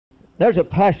There's a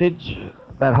passage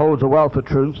that holds a wealth of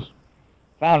truth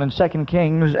found in 2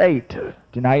 Kings 8.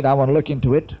 Tonight I want to look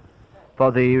into it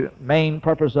for the main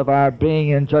purpose of our being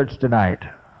in church tonight.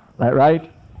 Is that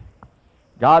right?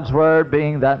 God's Word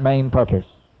being that main purpose.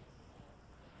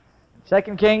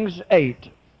 2 Kings 8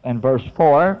 and verse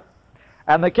 4.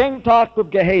 And the king talked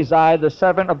with Gehazi, the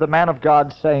servant of the man of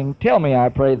God, saying, Tell me, I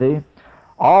pray thee,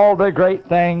 all the great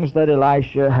things that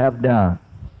Elisha have done.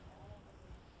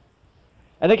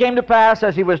 And it came to pass,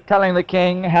 as he was telling the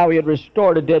king how he had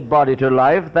restored a dead body to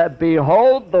life, that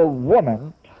behold, the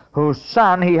woman whose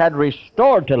son he had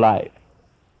restored to life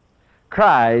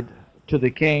cried to the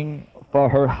king for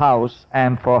her house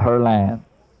and for her land.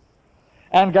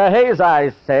 And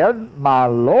Gehazi said, My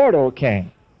lord, O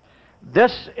king,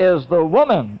 this is the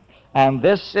woman, and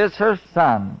this is her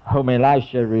son, whom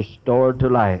Elisha restored to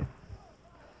life.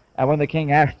 And when the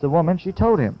king asked the woman, she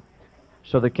told him.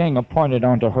 So the king appointed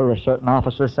unto her a certain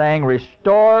officer, saying,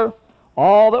 Restore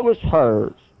all that was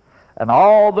hers, and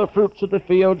all the fruits of the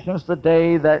field since the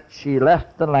day that she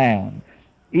left the land,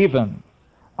 even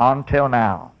until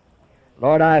now.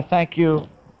 Lord, I thank you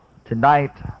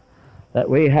tonight that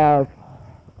we have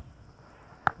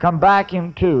come back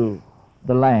into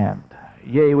the land.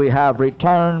 Yea, we have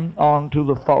returned unto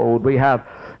the fold. We have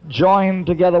joined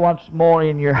together once more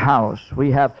in your house.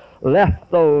 We have left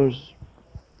those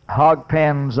hog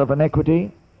pens of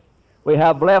iniquity. We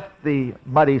have left the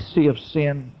muddy sea of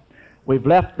sin. We've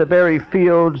left the very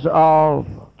fields of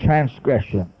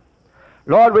transgression.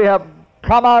 Lord, we have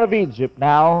come out of Egypt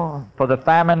now, for the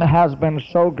famine has been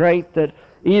so great that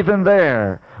even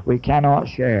there we cannot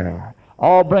share.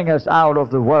 Oh, bring us out of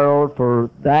the world, for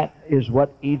that is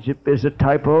what Egypt is a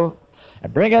type of.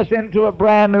 And bring us into a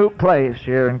brand new place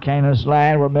here in Canaan's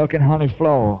land where milk and honey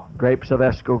flow, grapes of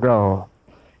Esco grow.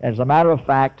 As a matter of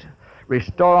fact,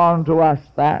 restore unto us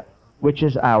that which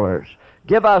is ours.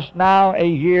 Give us now a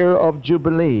year of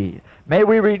jubilee. May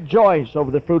we rejoice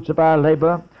over the fruits of our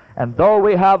labor, and though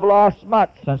we have lost much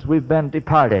since we've been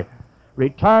departed,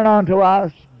 return unto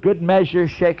us good measure,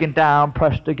 shaken down,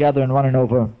 pressed together, and running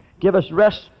over. Give us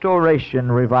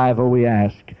restoration, revival, we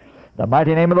ask. The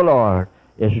mighty name of the Lord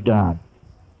is done.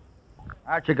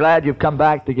 Aren't you glad you've come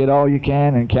back to get all you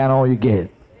can and can all you get?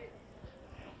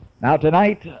 Now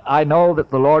tonight, I know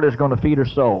that the Lord is going to feed her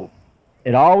soul.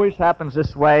 It always happens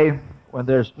this way when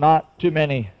there's not too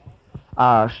many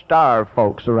starved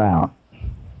folks around.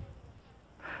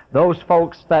 Those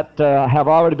folks that have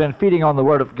already been feeding on the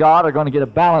Word of God are going to get a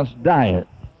balanced diet.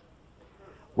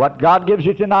 What God gives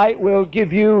you tonight will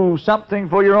give you something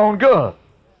for your own good.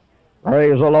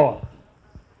 Praise the Lord.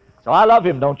 So I love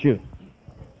him, don't you?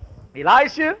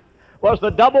 Elisha was the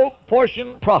double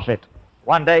portion prophet.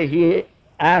 One day he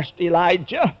asked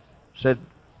Elijah, said,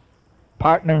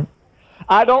 Partner,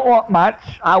 I don't want much.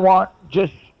 I want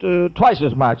just twice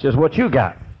as much as what you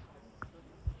got.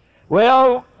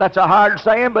 Well, that's a hard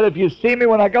saying, but if you see me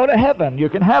when I go to heaven, you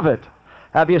can have it.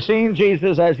 Have you seen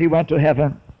Jesus as he went to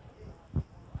heaven?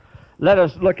 Let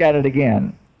us look at it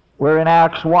again. We're in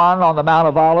Acts 1 on the Mount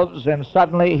of Olives, and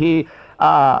suddenly he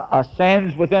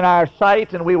ascends within our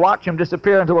sight, and we watch him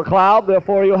disappear into a cloud.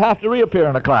 Therefore, he'll have to reappear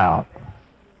in a cloud.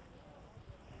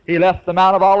 He left the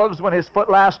Mount of Olives when his foot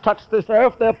last touched this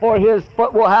earth. Therefore, his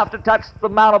foot will have to touch the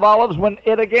Mount of Olives when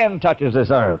it again touches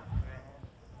this earth.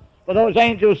 For those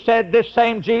angels said, This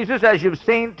same Jesus, as you've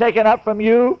seen taken up from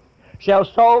you, shall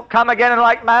so come again in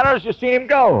like manner as you see him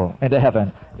go into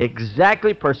heaven.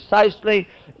 Exactly, precisely,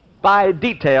 by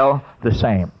detail, the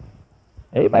same.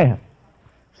 Amen.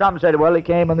 Some said, well, he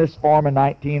came in this form in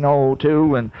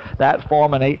 1902, and that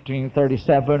form in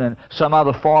 1837, and some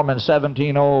other form in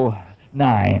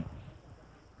 1709.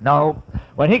 No,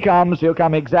 when he comes, he'll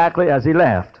come exactly as he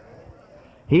left.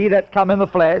 He that come in the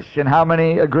flesh, and how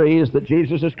many agrees that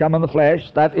Jesus has come in the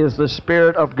flesh? That is the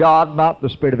Spirit of God, not the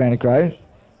spirit of Antichrist.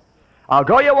 I'll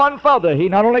go you one further. He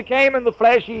not only came in the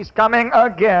flesh, he's coming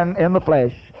again in the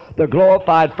flesh. The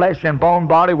glorified flesh and bone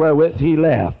body wherewith he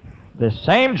left. The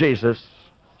same Jesus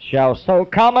shall so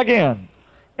come again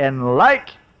in like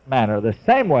manner, the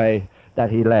same way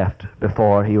that he left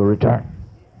before he will return.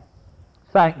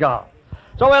 Thank God.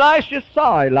 So Elisha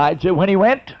saw Elijah when he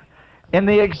went in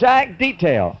the exact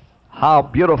detail. How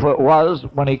beautiful it was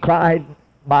when he cried,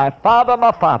 my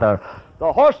father,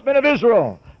 the horsemen of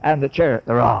Israel, and the chariot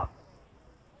thereof.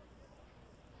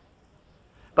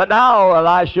 But now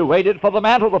Elisha waited for the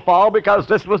mantle to fall because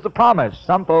this was the promise.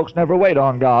 Some folks never wait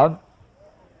on God.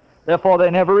 Therefore,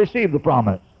 they never receive the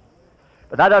promise.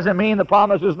 But that doesn't mean the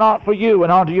promise is not for you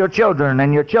and unto your children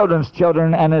and your children's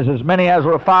children, and as many as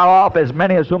are far off, as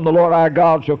many as whom the Lord our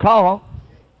God shall call.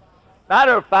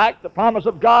 Matter of fact, the promise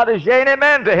of God is yea and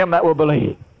amen to him that will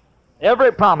believe.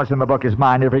 Every promise in the book is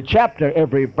mine, every chapter,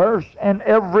 every verse, and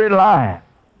every line.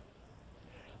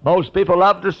 Most people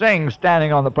love to sing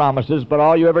standing on the promises, but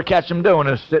all you ever catch them doing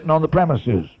is sitting on the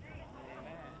premises.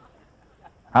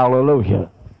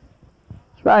 Hallelujah.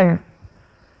 That's right.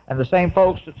 And the same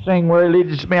folks that sing, where he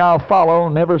leads me I'll follow,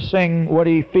 never sing, what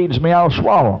he feeds me I'll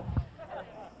swallow.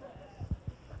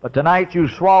 But tonight you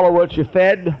swallow what you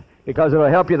fed, because it'll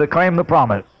help you to claim the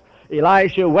promise.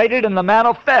 Elisha waited and the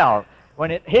mantle fell. When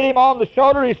it hit him on the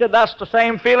shoulder, he said, that's the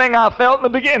same feeling I felt in the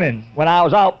beginning when I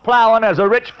was out plowing as a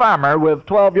rich farmer with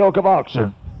 12 yoke of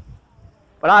oxen.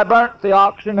 But I burnt the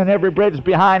oxen and every bridge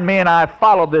behind me, and I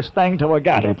followed this thing till I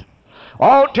got it.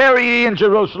 All tarry ye in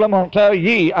Jerusalem until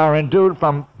ye are endued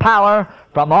from power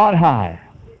from on high.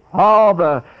 All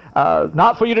the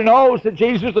not for you to know, said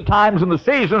Jesus, the times and the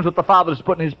seasons that the Father has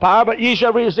put in his power, but ye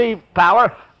shall receive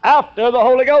power after the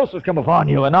Holy Ghost has come upon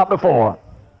you, and not before.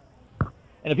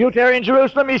 And if you tarry in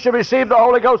Jerusalem, ye shall receive the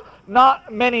Holy Ghost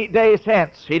not many days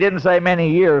hence. He didn't say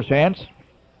many years hence.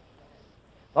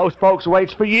 Most folks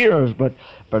waits for years, but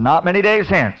for not many days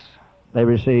hence, they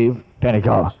receive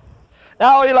Pentecost.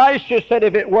 Now Elisha said,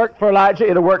 if it worked for Elijah,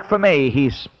 it'll work for me.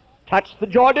 He touched the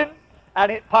Jordan,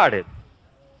 and it parted.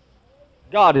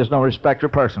 God is no respecter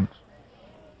of persons.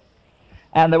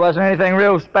 And there wasn't anything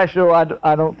real special,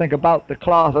 I don't think, about the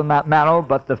cloth in that mantle,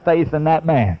 but the faith in that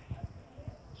man.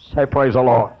 Say, praise the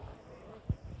Lord.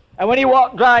 And when he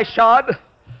walked dry-shod,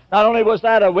 not only was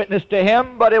that a witness to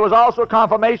him, but it was also a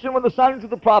confirmation when the sons of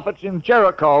the prophets in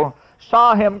Jericho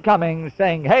saw him coming,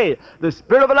 saying, hey, the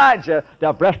spirit of Elijah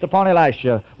doth rest upon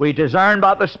Elisha. We discern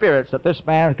by the spirits that this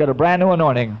man's got a brand new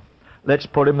anointing. Let's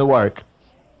put him to work.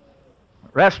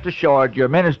 Rest assured, your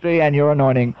ministry and your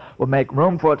anointing will make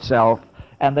room for itself,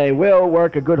 and they will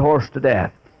work a good horse to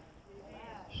death.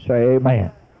 Say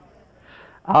amen.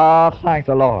 Ah, thank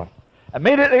the Lord.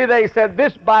 Immediately they said,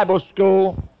 this Bible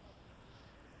school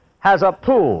has a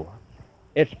pool.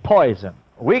 It's poison.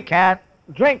 We can't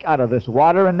drink out of this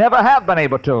water and never have been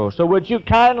able to. So would you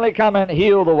kindly come and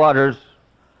heal the waters?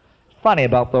 It's funny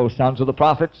about those sons of the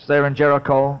prophets there in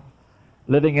Jericho,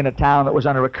 living in a town that was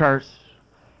under a curse.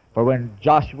 For when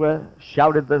Joshua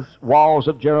shouted the walls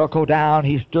of Jericho down,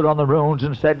 he stood on the ruins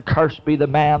and said, cursed be the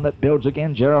man that builds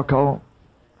again Jericho.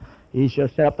 He shall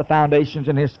set up the foundations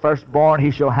in his firstborn.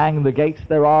 He shall hang the gates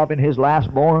thereof in his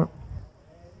lastborn.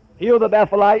 Heal the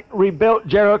Bethelite rebuilt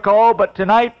Jericho, but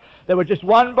tonight there was just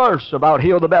one verse about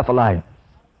heal the Bethelite,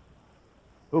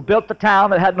 who built the town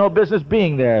that had no business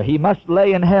being there. He must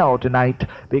lay in hell tonight,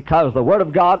 because the word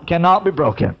of God cannot be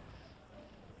broken.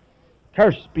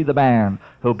 Cursed be the man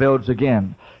who builds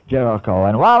again Jericho.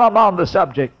 And while I'm on the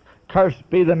subject, cursed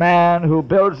be the man who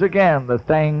builds again the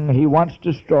thing he once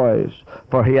destroys,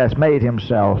 for he has made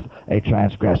himself a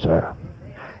transgressor.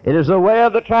 It is the way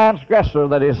of the transgressor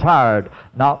that is hard,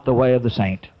 not the way of the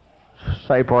saint.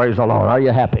 Say praise the Lord. Are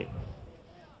you happy?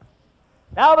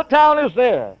 Now the town is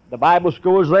there. The Bible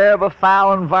school is there, of a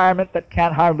foul environment that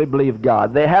can't hardly believe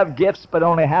God. They have gifts, but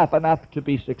only half enough to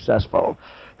be successful.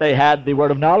 They had the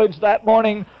word of knowledge that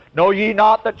morning. Know ye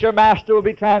not that your master will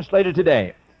be translated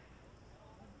today?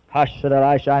 Hush, said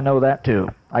Elisha, I know that too.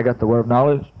 I got the word of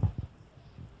knowledge.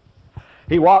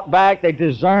 He walked back. They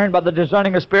discerned by the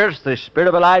discerning of spirits the spirit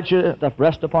of Elijah that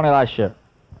rest upon Elisha.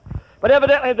 But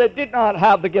evidently they did not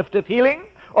have the gift of healing,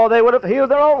 or they would have healed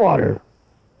their own water.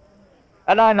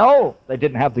 And I know they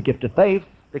didn't have the gift of faith,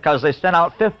 because they sent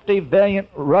out 50 valiant,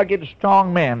 rugged,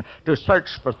 strong men to search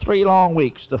for 3 long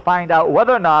weeks to find out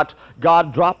whether or not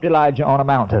God dropped Elijah on a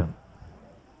mountain.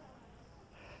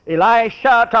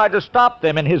 Elisha tried to stop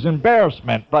them in his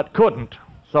embarrassment, but couldn't.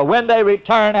 So when they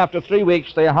returned after 3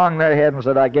 weeks, they hung their head and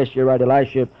said, I guess you're right,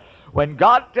 Elisha. When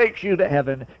God takes you to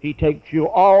heaven, he takes you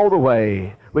all the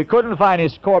way. We couldn't find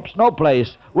his corpse no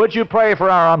place. Would you pray for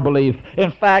our unbelief?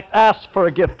 In fact, ask for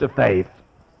a gift of faith.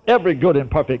 Every good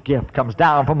and perfect gift comes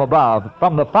down from above,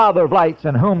 from the Father of lights,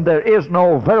 in whom there is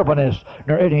no variableness,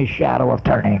 nor any shadow of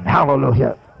turning.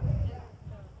 Hallelujah.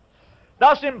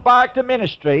 Thus embarked a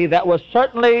ministry that was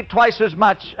certainly twice as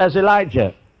much as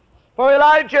Elijah. For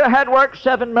Elijah had worked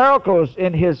 7 miracles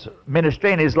in his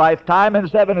ministry in his lifetime, and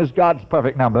 7 is God's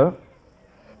perfect number.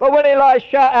 But when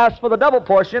Elisha asked for the double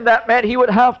portion, that meant he would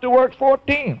have to work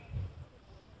 14.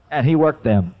 And he worked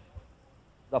them.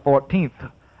 The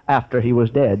 14th after he was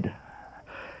dead.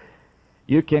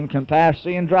 You can compass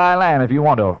sea and dry land if you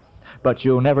want to, but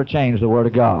you'll never change the Word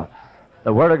of God.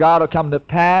 The Word of God will come to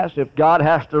pass if God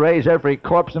has to raise every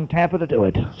corpse in Tampa to do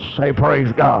it. Say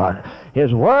praise God.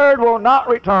 His Word will not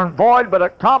return void, but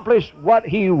accomplish what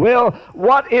he will.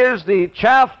 What is the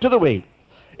chaff to the wheat?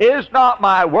 Is not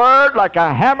my word like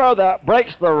a hammer that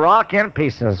breaks the rock in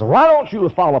pieces? Why don't you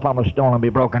fall upon the stone and be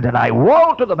broken tonight?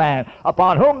 Woe to the man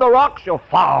upon whom the rock shall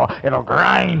fall. It'll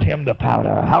grind him to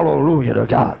powder. Hallelujah to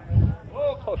God.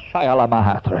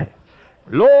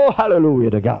 Lord, hallelujah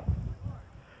to God.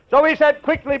 So he said,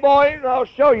 quickly, boys, I'll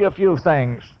show you a few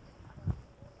things.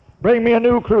 Bring me a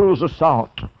new cruse of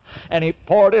salt. And he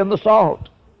poured in the salt.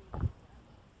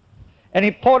 And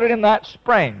he poured it in that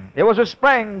spring. It was a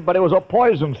spring, but it was a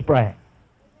poison spring.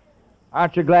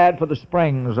 Aren't you glad for the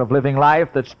springs of living life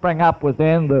that spring up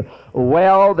within the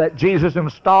well that Jesus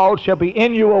installed? Shall be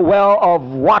in you a well of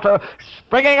water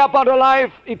springing up unto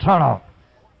life eternal.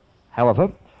 However,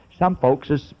 some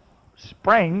folks'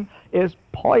 spring is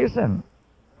poison.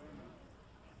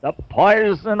 The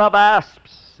poison of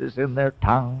asps is in their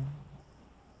tongue,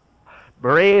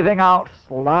 breathing out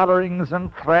slaughterings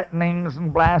and threatenings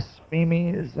and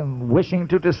blasphemies, and wishing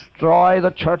to destroy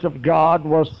the church of God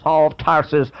was Saul of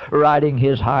Tarsus riding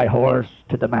his high horse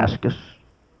to Damascus.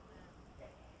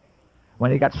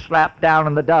 When he got slapped down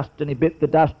in the dust and he bit the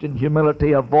dust in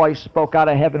humility, a voice spoke out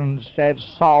of heaven and said,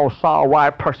 Saul, Saul, why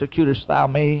persecutest thou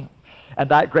me? And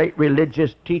that great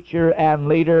religious teacher and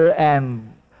leader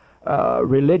and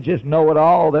religious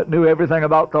know-it-all that knew everything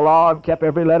about the law and kept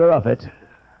every letter of it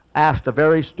asked a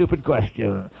very stupid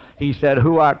question. He said,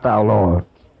 who art thou, Lord?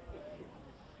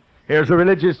 Here's a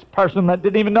religious person that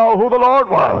didn't even know who the Lord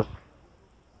was.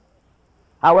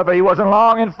 However, he wasn't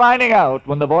long in finding out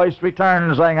when the voice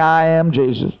returned saying, I am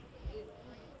Jesus.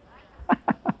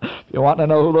 If you want to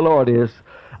know who the Lord is,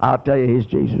 I'll tell you he's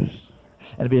Jesus.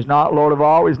 And if he's not Lord of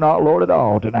all, he's not Lord at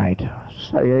all tonight.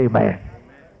 Say amen.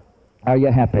 Are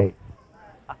you happy?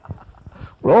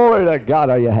 Glory to God,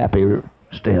 are you happy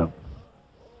still?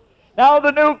 Now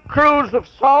the new cruse of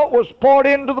salt was poured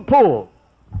into the pool.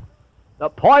 The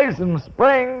poison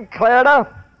spring cleared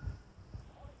up.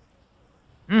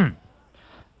 If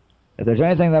there's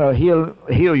anything that'll heal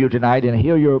you tonight and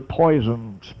heal your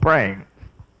poison spring,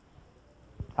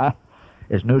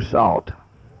 is new salt.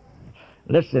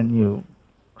 Listen, you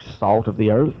salt of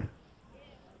the earth.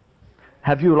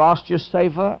 Have you lost your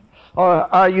savor?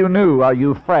 Or are you new? Are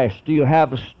you fresh? Do you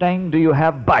have sting? Do you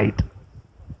have bite?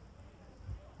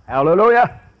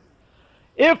 Hallelujah.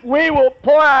 If we will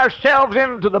pour ourselves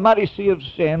into the muddy sea of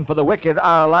sin, for the wicked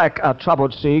are like a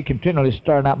troubled sea, continually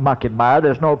stirring up muck and mire,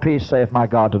 there's no peace, saith my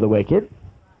God, to the wicked.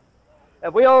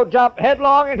 If we'll jump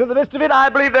headlong into the midst of it, I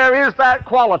believe there is that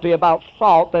quality about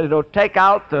salt that it'll take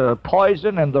out the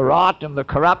poison and the rot and the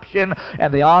corruption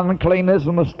and the uncleanness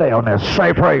and the staleness.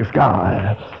 Say praise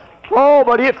God. Oh,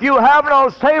 but if you have no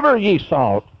savor, ye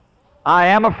salt, I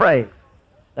am afraid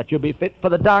that you'll be fit for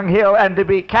the dunghill and to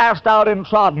be cast out and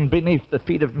trodden beneath the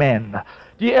feet of men.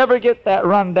 Do you ever get that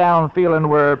run-down feeling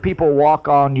where people walk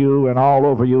on you and all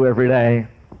over you every day?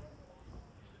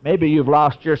 Maybe you've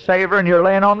lost your savor and you're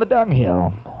laying on the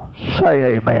dunghill.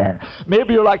 Say amen.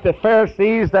 Maybe you're like the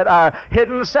Pharisees that are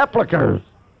hidden sepulchres,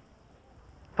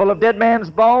 full of dead men's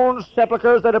bones,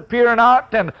 sepulchres that appear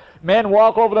not, and men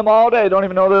walk over them all day, don't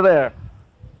even know they're there.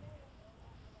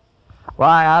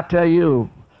 Why, I tell you,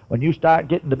 when you start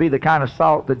getting to be the kind of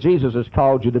salt that Jesus has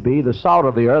called you to be, the salt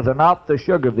of the earth and not the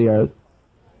sugar of the earth,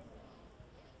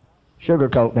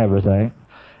 sugarcoating everything,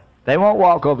 they won't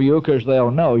walk over you because they'll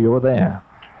know you're there.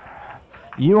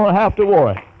 You won't have to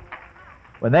worry.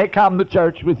 When they come to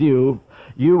church with you,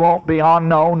 you won't be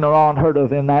unknown nor unheard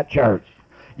of in that church.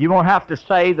 You won't have to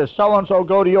say that so-and-so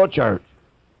go to your church.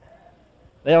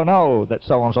 They'll know that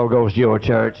so-and-so goes to your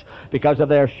church because of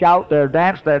their shout, their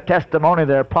dance, their testimony,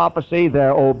 their prophecy,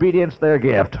 their obedience, their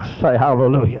gift. Say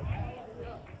hallelujah.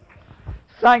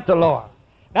 Thank the Lord.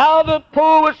 Now the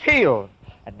pool was healed,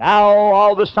 and now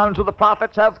all the sons of the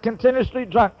prophets have continuously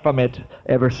drunk from it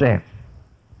ever since.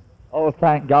 Oh,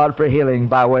 thank God for healing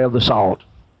by way of the salt.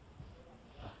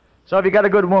 So if you got a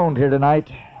good wound here tonight,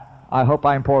 I hope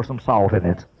I can pour some salt in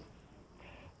it.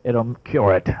 It'll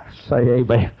cure it. Say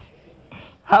amen.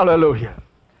 Hallelujah.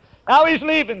 Now he's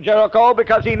leaving Jericho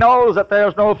because he knows that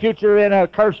there's no future in a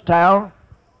cursed town.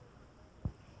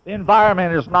 The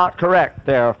environment is not correct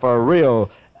there for real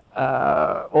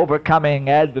overcoming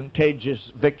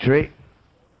advantageous victory.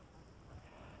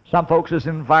 Some folks'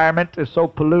 environment is so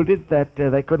polluted that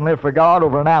they couldn't live for God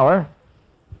over an hour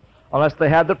unless they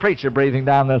had the preacher breathing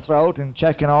down their throat and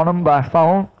checking on them by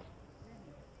phone.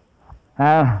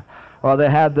 Or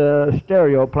they had the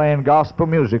stereo playing gospel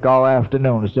music all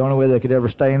afternoon. It's the only way they could ever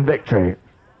stay in victory.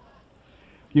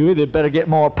 You either better get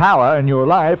more power in your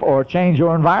life or change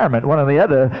your environment. One or the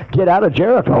other. Get out of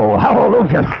Jericho.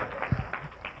 Hallelujah.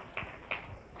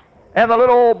 And the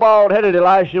little old bald-headed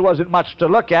Elisha wasn't much to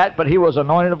look at, but he was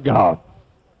anointed of God.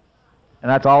 And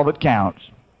that's all that counts.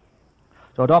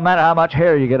 So it don't matter how much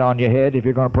hair you get on your head if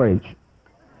you're going to preach.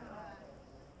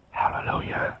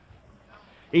 Hallelujah.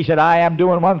 He said, I am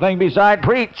doing one thing beside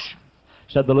preach,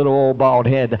 said the little old bald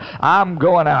head. I'm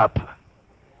going up.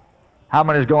 How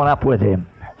many is going up with him?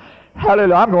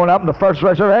 Hallelujah. I'm going up in the first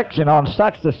resurrection. On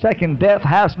such the second death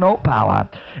has no power.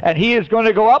 And he is going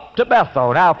to go up to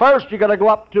Bethel. Now, first you're going to go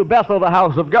up to Bethel, the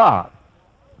house of God.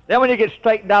 Then when you get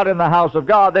straightened out in the house of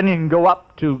God, then you can go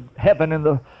up to heaven in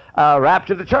the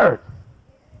rapture of the church.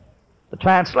 The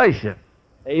translation.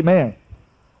 Amen.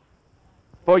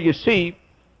 For you see,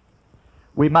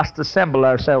 we must assemble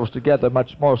ourselves together,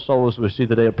 much more so as we see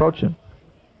the day approaching.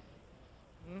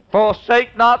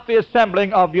 Forsake not the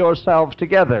assembling of yourselves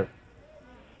together.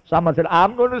 Someone said,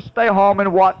 I'm going to stay home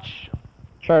and watch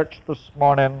church this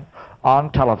morning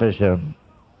on television.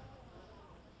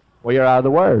 Well, you're out of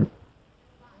the Word.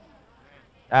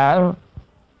 Well,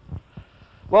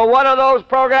 what are those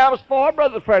programs for,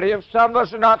 Brother Freddy? If some of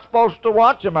us are not supposed to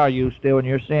watch them, are you still in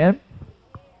your sin?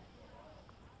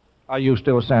 Are you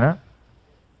still a sinner?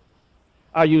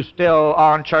 Are you still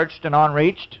unchurched and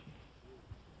unreached?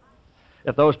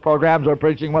 If those programs are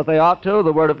preaching what they ought to,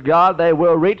 the Word of God, they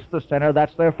will reach the sinner.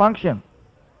 That's their function.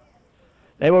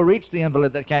 They will reach the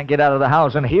invalid that can't get out of the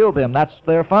house and heal them. That's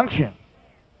their function.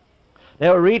 They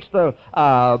will reach the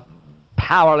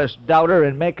powerless doubter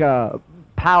and make a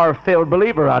power-filled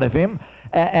believer out of him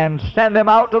and send them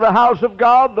out to the house of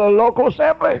God, the local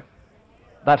assembly.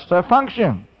 That's their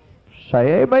function.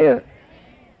 Say amen.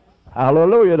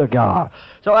 Hallelujah to God.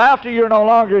 So after you're no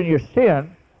longer in your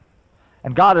sin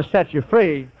and God has set you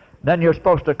free, then you're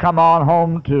supposed to come on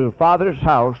home to Father's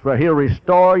house where He'll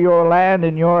restore your land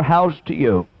and your house to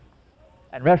you.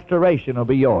 And restoration will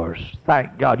be yours.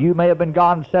 Thank God. You may have been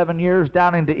gone 7 years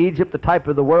down into Egypt, the type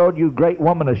of the world, you great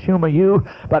woman of Shuma, you,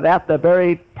 but at the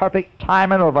very perfect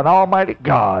timing of an almighty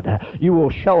God, you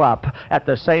will show up at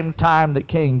the same time the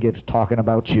king gets talking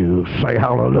about you. Say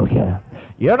hallelujah.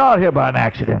 You're not here by an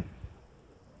accident.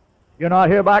 You're not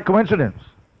here by coincidence.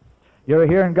 You're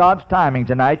here in God's timing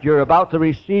tonight. You're about to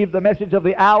receive the message of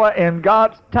the hour in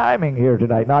God's timing here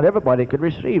tonight. Not everybody could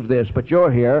receive this, but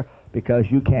you're here because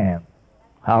you can.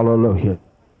 Hallelujah.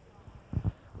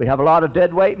 We have a lot of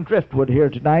dead weight and driftwood here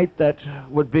tonight that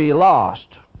would be lost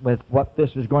with what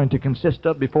this is going to consist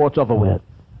of before it's over with.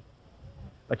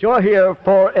 But you're here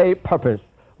for a purpose.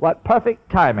 What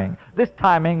perfect timing. This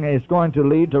timing is going to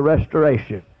lead to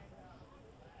restoration.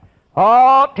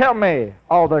 Oh, tell me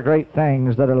all the great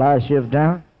things that Elisha has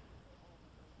done.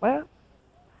 Well,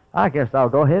 I guess I'll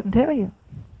go ahead and tell you.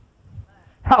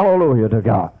 Hallelujah to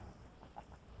God.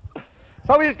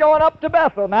 So he's going up to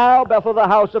Bethel now, Bethel, the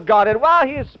house of God. And while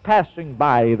he's passing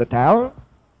by the town,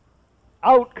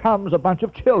 out comes a bunch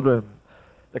of children.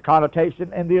 The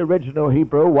connotation in the original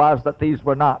Hebrew was that these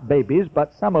were not babies,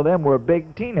 but some of them were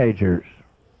big teenagers.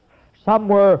 Some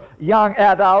were young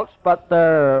adults, but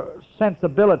their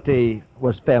sensibility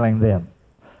was failing them.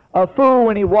 A fool,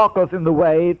 when he walketh in the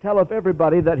way, telleth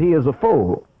everybody that he is a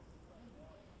fool.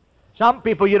 Some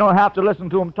people, you don't have to listen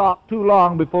to them talk too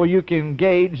long before you can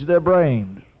gauge their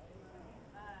brains.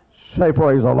 Say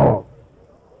praise the Lord.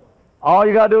 All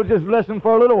you got to do is just listen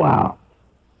for a little while,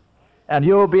 and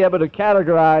you'll be able to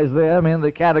categorize them in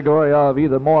the category of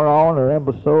either moron or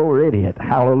imbecile or idiot.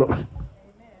 Hallelujah.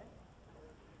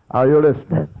 Are you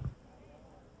listening?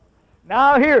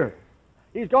 Now here,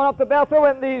 he's going up to Bethel,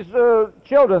 and these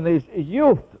children, these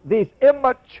youth, these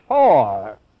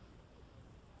immature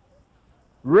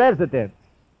residents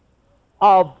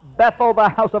of Bethel, the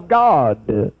house of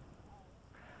God.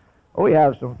 Oh, we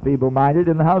have some feeble-minded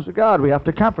in the house of God. We have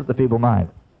to comfort the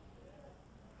feeble-minded.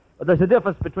 But there's a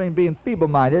difference between being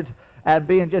feeble-minded and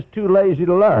being just too lazy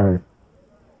to learn.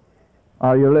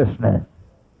 Are you listening?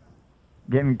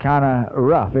 Getting kind of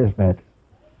rough, isn't it?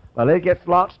 Well, it gets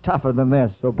lots tougher than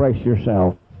this, so brace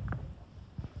yourself.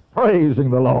 Praising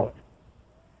the Lord.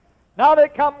 Now they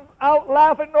come out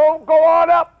laughing. Oh, go on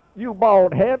up, you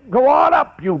bald head. Go on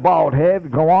up, you bald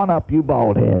head. Go on up, you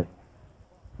bald head.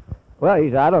 Well, he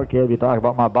said, I don't care if you talk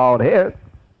about my bald head,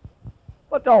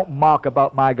 but don't mock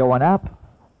about my going up.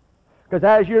 Because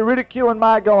as you're ridiculing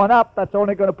my going up, that's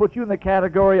only going to put you in the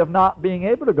category of not being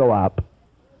able to go up.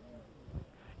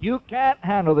 You can't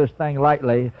handle this thing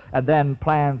lightly and then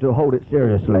plan to hold it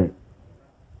seriously.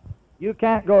 You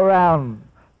can't go around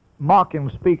mocking,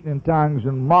 speaking in tongues,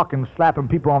 and mocking, slapping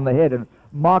people on the head, and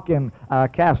mocking,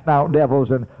 casting out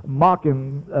devils, and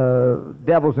mocking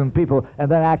devils and people, and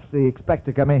then actually expect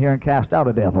to come in here and cast out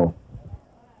a devil.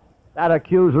 That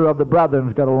accuser of the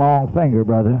brethren's got a long finger,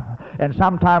 brother. And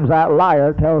sometimes that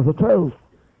liar tells the truth.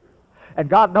 And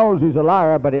God knows he's a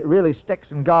liar, but it really sticks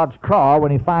in God's craw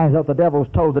when he finds out the devil's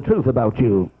told the truth about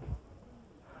you.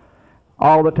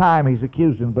 All the time he's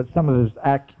accusing, but some of his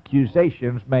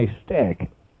accusations may stick.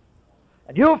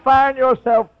 And you'll find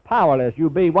yourself powerless. You'll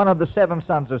be one of the 7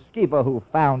 sons of Sceva who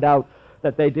found out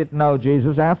that they didn't know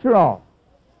Jesus after all.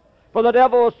 For the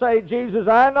devil will say, Jesus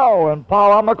I know, and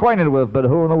Paul I'm acquainted with, but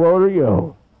who in the world are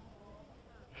you?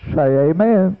 Say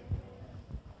amen.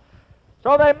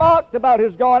 So they mocked about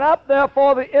his going up,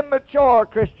 therefore the immature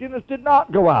Christians did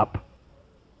not go up.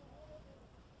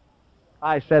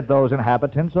 I said those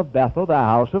inhabitants of Bethel, the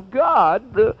house of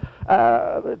God,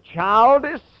 the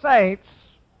childish saints,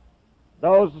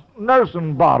 those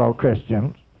nursing bottle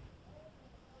Christians.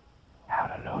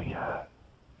 Hallelujah.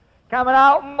 Coming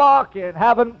out and mocking,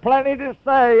 having plenty to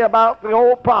say about the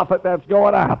old prophet that's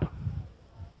going up.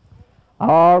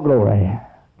 Oh, glory.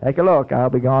 Take a look. I'll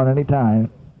be gone any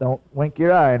time. Don't wink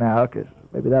your eye now, because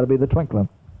maybe that'll be the twinkling.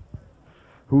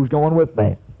 Who's going with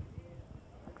me?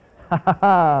 Ha ha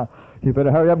ha. You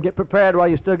better hurry up and get prepared while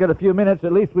you still get a few minutes.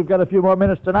 At least we've got a few more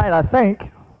minutes tonight, I think.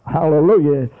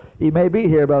 Hallelujah. He may be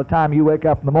here by the time you wake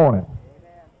up in the morning.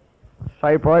 Amen.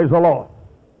 Say praise the Lord.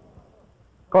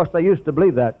 Of course, they used to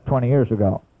believe that 20 years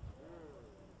ago.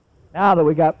 Now that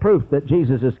we got proof that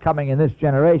Jesus is coming in this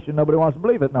generation, nobody wants to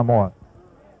believe it no more.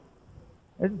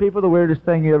 Isn't people the weirdest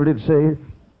thing you ever did see?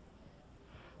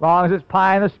 As long as it's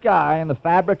pie in the sky and the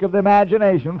fabric of the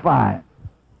imagination, fine.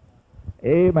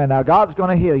 Amen. Now, God's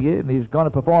going to heal you, and he's going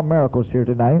to perform miracles here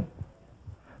tonight,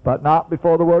 but not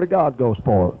before the Word of God goes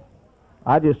forth.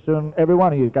 I just soon every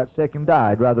one of you got sick and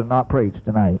died rather than not preach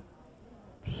tonight.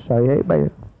 Say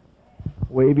amen.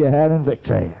 Wave your hand in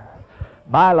victory.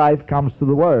 My life comes through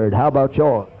the Word. How about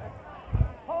yours?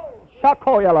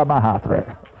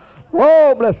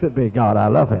 Whoa, blessed be God. I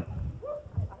love him.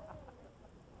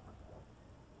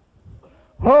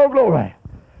 Oh, glory.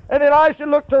 And Elisha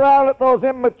looked around at those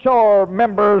immature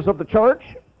members of the church,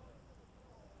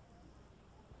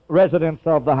 residents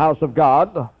of the house of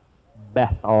God,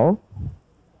 Bethel,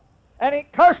 and he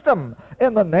cursed them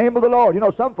in the name of the Lord. You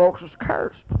know, some folks is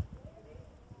cursed.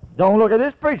 Don't look at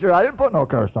this preacher. I didn't put no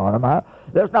curse on him.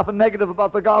 There's nothing negative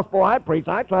about the gospel I preach.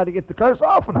 I try to get the curse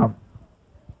off of them.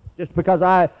 Just because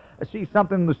I see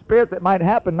something in the Spirit that might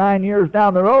happen 9 years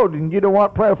down the road, and you don't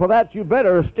want prayer for that, you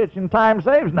better. A stitch in time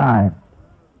saves 9.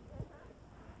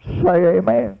 Say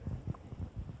amen.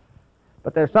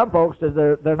 But there's some folks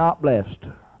that they're not blessed.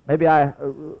 Maybe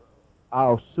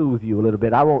I'll soothe you a little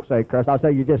bit. I won't say curse. I'll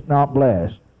say you're just not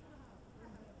blessed.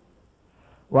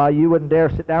 Why, you wouldn't dare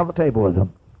sit down at the table with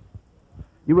them.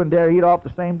 You wouldn't dare eat off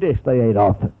the same dish they ate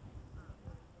off it.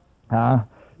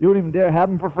 You wouldn't even dare have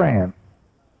them for friends.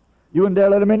 You wouldn't dare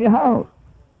let them in your house.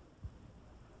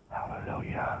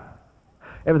 Hallelujah.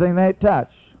 Everything they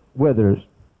touch withers.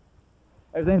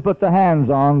 Everything they put their hands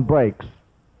on breaks.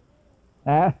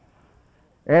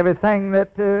 Everything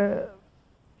that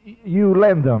you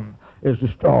lend them is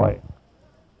destroyed.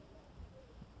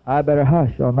 I better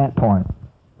hush on that point.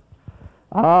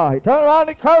 He turned around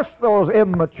and cursed those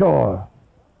immature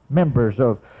members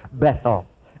of Bethel.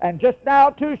 And just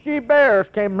now 2 she-bears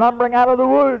came lumbering out of the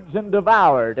woods and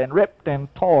devoured and ripped and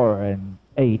tore and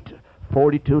ate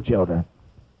 42 children.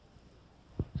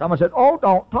 Someone said, oh,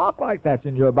 don't talk like that's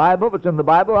in your Bible. If it's in the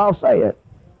Bible, I'll say it.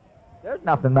 There's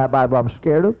nothing in that Bible I'm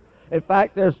scared of. In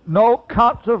fact, there's no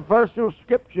controversial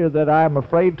scripture that I'm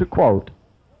afraid to quote.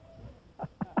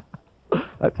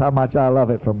 That's how much I love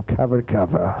it from cover to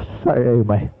cover. Say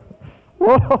amen.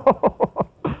 Whoa.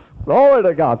 Glory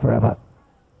to God forever.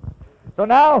 So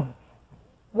now,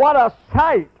 what a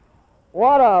sight.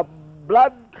 What a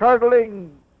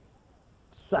blood-curdling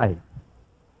sight.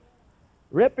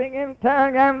 Ripping and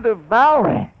tearing and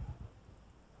devouring.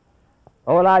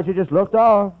 Oh, Elijah just looked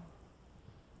off.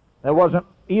 There wasn't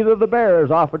either of the bears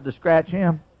offered to scratch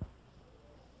him.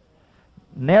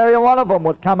 Nary one of them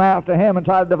would come after him and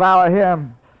try to devour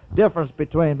him. Difference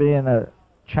between being a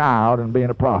child and being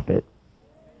a prophet.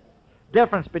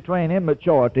 Difference between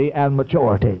immaturity and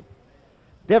maturity.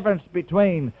 Difference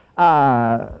between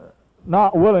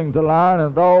not willing to learn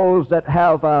and those that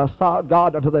have sought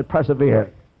God until they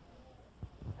persevere.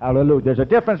 Hallelujah. There's a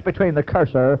difference between the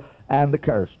curser and the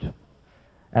cursed.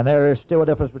 And there is still a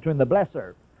difference between the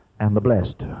blesser and the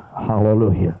blessed.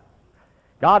 Hallelujah.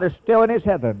 God is still in his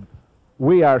heaven.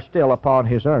 We are still upon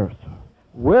his earth.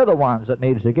 We're the ones that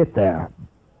needs to get there.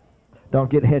 Don't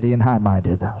get heady and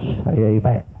high-minded. Say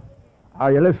amen.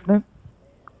 Are you listening?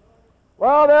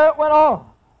 Well, there it went on.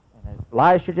 And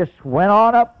Elisha just went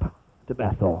on up to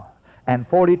Bethel, and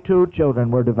 42 children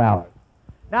were devoured.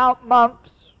 Now, months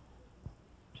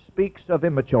speaks of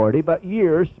immaturity, but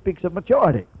years speaks of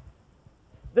maturity.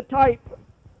 The type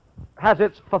has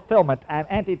its fulfillment, an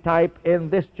antitype in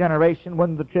this generation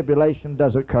when the tribulation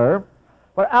does occur.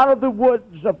 For out of the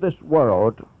woods of this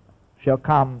world shall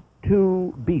come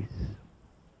two beasts,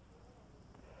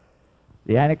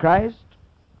 the Antichrist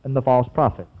and the false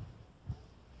prophet.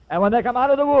 And when they come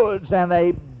out of the woods and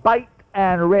they bite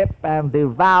and rip and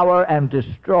devour and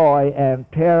destroy and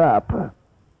tear up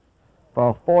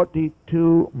for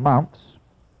 42 months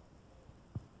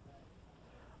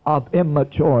of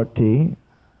immaturity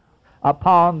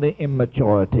upon the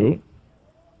immaturity,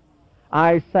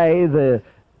 I say the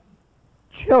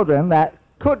children that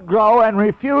could grow and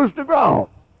refused to grow.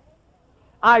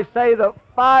 I say the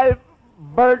 5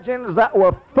 virgins that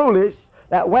were foolish,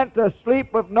 that went to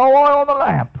sleep with no oil in the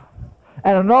lamp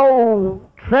and no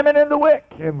trimming in the wick,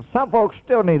 and some folks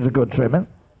still needs a good trimming.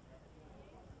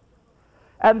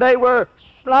 And they were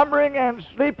slumbering and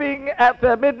sleeping at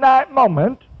the midnight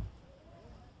moment.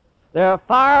 Their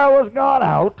fire was gone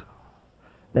out.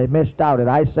 They missed out. And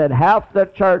I said, half the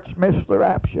church missed the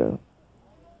rapture.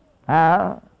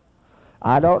 I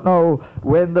don't know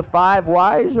when the 5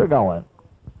 wise are going.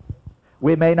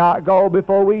 We may not go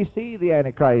before we see the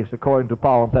Antichrist, according to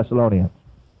Paul in Thessalonians.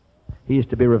 He's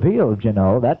to be revealed, you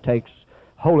know. That takes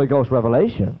Holy Ghost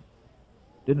revelation.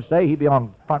 Didn't say he'd be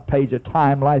on front page of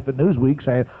Time, Life, and Newsweek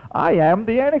saying, I am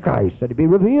the Antichrist. Said he'd be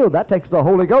revealed. That takes the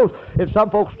Holy Ghost. If some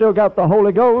folks still got the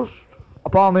Holy Ghost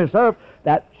upon this earth,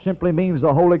 that simply means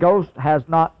the Holy Ghost has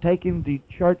not taken the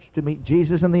church to meet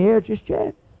Jesus in the air just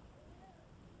yet.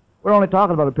 We're only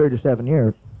talking about a period of 7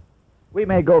 years. We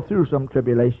may go through some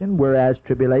tribulation, whereas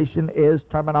tribulation is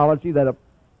terminology that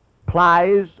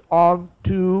applies on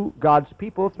to God's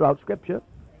people throughout Scripture.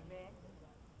 Amen.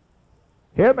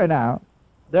 Hear me now.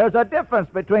 There's a difference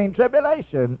between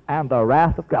tribulation and the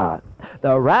wrath of God.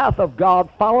 The wrath of God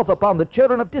falleth upon the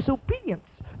children of disobedience,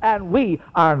 and we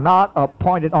are not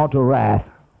appointed unto wrath,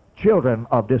 children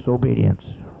of disobedience.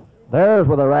 There's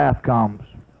where the wrath comes.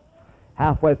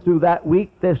 Halfway through that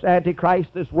week, this Antichrist,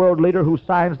 this world leader who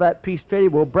signs that peace treaty,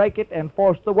 will break it and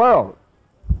force the world.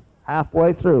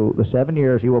 Halfway through the 7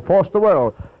 years, he will force the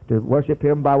world to worship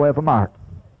him by way of a mark.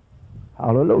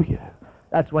 Hallelujah.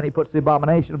 That's when he puts the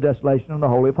abomination of desolation in the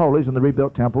Holy of Holies in the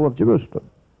rebuilt temple of Jerusalem.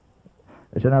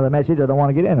 It's another message. I don't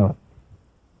want to get into it.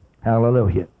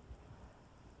 Hallelujah.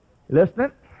 You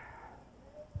listening?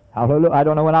 Hallelujah. I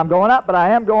don't know when I'm going up, but I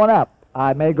am going up.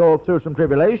 I may go through some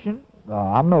tribulation.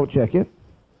 I'm no chicken.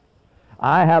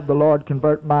 I have the Lord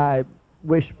convert my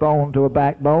wishbone to a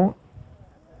backbone.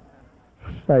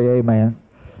 Say amen.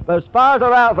 But as far as the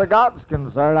wrath of God's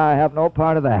concerned, I have no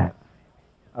part of that.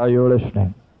 Are you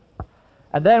listening?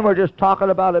 And then we're just talking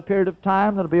about a period of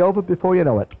time that'll be over before you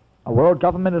know it. A world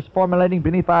government is formulating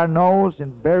beneath our nose,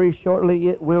 and very shortly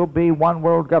it will be one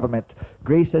world government.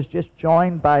 Greece has just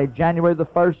joined. By January the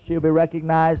 1st, she'll be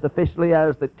recognized officially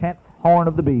as the 10th horn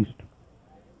of the beast.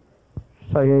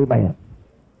 Say amen.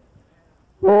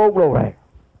 Oh, glory.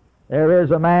 There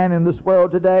is a man in this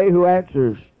world today who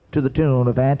answers to the tune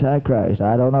of Antichrist.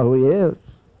 I don't know who he is.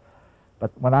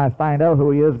 But when I find out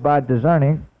who he is by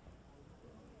discerning,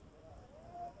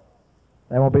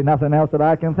 there won't be nothing else that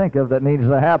I can think of that needs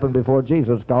to happen before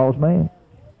Jesus calls me.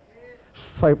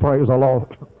 Say praise the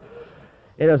Lord.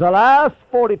 It is the last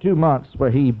 42 months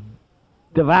where he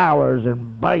devours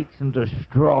and bites and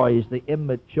destroys the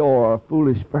immature,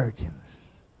 foolish virgins.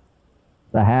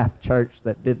 The half-church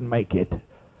that didn't make it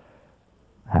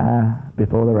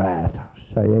before the wrath.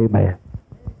 Say amen.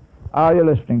 Are you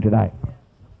listening tonight?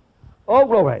 Oh,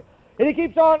 glory. And he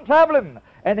keeps on traveling,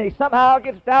 and he somehow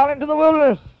gets down into the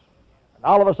wilderness. And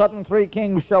all of a sudden, 3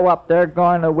 kings show up. They're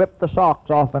going to whip the socks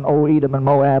off in old Edom and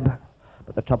Moab.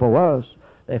 But the trouble was,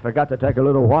 they forgot to take a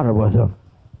little water with them.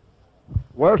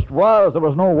 Worst was, there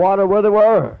was no water where they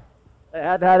were. They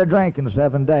had to have a drink in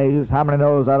 7 days. How many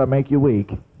knows that'll make you weak?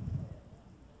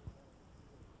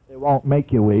 It won't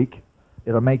make you weak.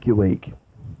 It'll make you weak.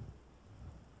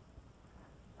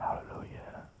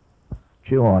 Hallelujah.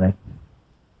 Chew on it.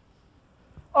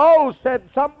 Oh, said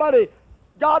somebody,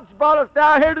 God's brought us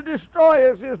down here to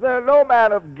destroy us. Is there no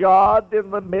man of God in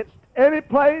the midst, any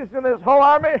place in this whole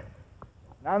army?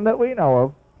 None that we know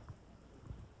of.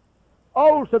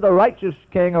 Oh, said the righteous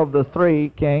king of the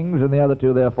 3 kings, and the other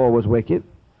 2 therefore was wicked.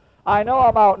 I know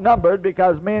I'm outnumbered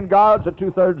because me and God's a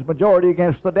 2/3 majority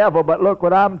against the devil, but look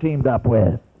what I'm teamed up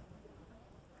with.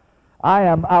 I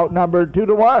am outnumbered 2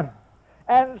 to 1.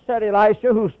 And said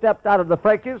Elisha, who stepped out of the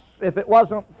fracas, if it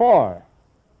wasn't for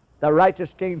the righteous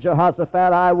King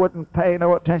Jehoshaphat, I wouldn't pay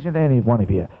no attention to any one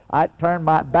of you. I'd turn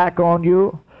my back on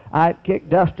you. I'd kick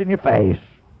dust in your face.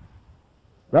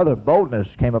 Brother, boldness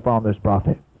came upon this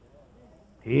prophet.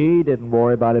 He didn't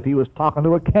worry about if he was talking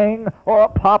to a king or a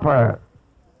pauper.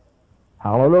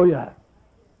 Hallelujah.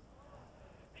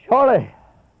 Surely,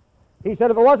 he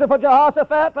said, if it wasn't for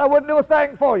Jehoshaphat, I wouldn't do a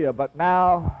thing for you. But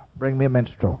now, bring me a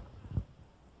minstrel.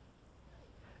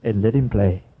 And let him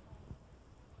play.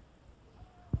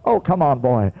 Oh, come on,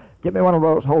 boy. Give me one of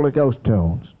those Holy Ghost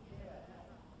tunes.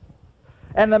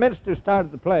 And the minister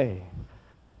started to play.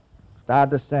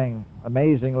 Started to sing,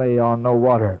 amazingly on no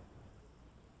water.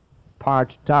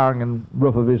 Parched tongue and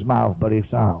roof of his mouth, but he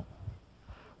sung.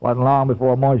 Wasn't long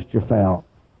before moisture fell.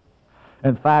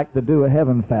 In fact, the dew of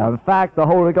heaven fell. In fact, the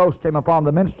Holy Ghost came upon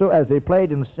the minstrel as he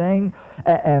played and sang.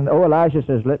 And Elisha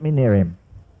says, let me near him.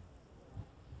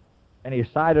 And he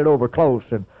sided over close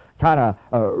and kind of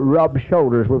rubbed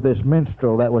shoulders with this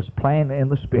minstrel that was playing in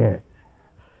the Spirit.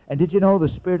 And did you know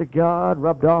the Spirit of God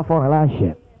rubbed off on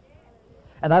Elisha?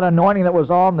 And that anointing that was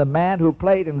on the man who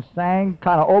played and sang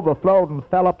kind of overflowed and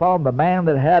fell upon the man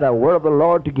that had a word of the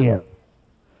Lord to give.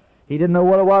 He didn't know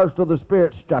what it was till the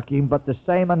Spirit struck him, but the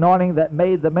same anointing that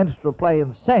made the minstrel play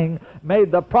and sing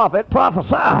made the prophet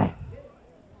prophesy.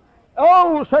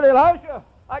 Oh, said Elisha,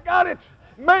 I got it.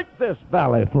 Make this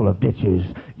valley full of ditches.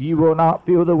 Ye will not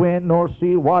feel the wind nor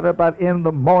see water, but in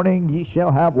the morning ye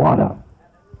shall have water.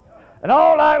 And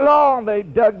all night long they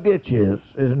dug ditches.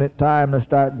 Isn't it time to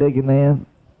start digging then?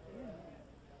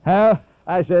 Huh?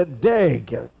 I said,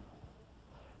 dig.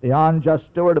 The unjust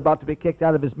steward, about to be kicked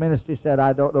out of his ministry, said,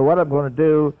 I don't know what I'm going to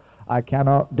do. I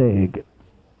cannot dig.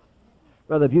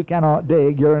 Brother, if you cannot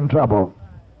dig, you're in trouble.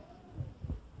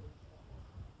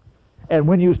 And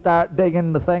when you start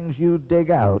digging, the things you dig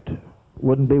out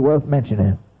wouldn't be worth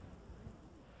mentioning.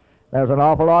 There's an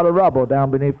awful lot of rubble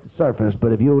down beneath the surface,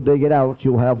 but if you'll dig it out,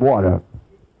 you'll have water.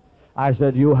 I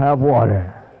said, you'll have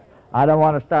water. I don't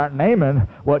want to start naming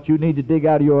what you need to dig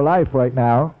out of your life right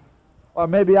now. Or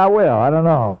maybe I will, I don't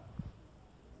know.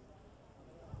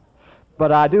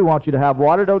 But I do want you to have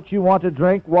water. Don't you want to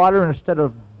drink water instead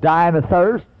of dying of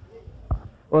thirst?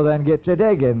 Well, then get to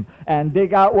digging and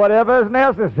dig out whatever is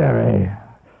necessary.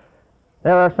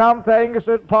 There are some things,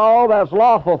 said Paul, that's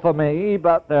lawful for me,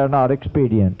 but they're not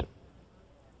expedient.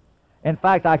 In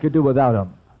fact, I could do without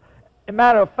them. As a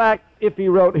matter of fact, if he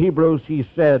wrote Hebrews, he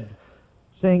said,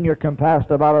 seeing you're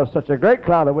compassed about us such a great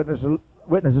cloud of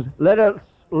witnesses, let us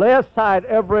lay aside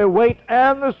every weight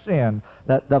and the sin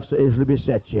that doth so easily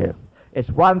beset you. It's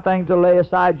one thing to lay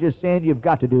aside your sin. You've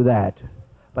got to do that.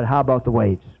 But how about the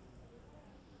weights?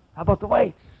 How about the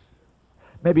weights?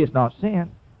 Maybe it's not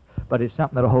sin, but it's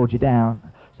something that'll hold you down,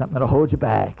 something that'll hold you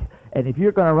back. And if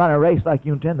you're going to run a race like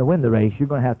you intend to win the race, you're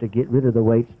going to have to get rid of the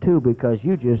weights too, because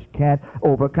you just can't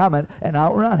overcome it and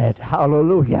outrun it.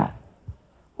 Hallelujah.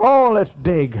 Oh, let's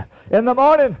dig. In the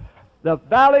morning, the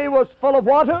valley was full of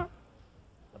water.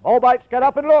 The Moabites got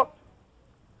up and looked.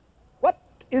 What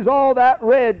is all that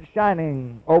red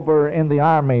shining over in the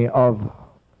army of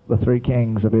the three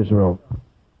kings of Israel?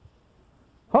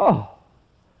 Oh,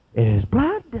 it is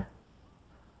blood.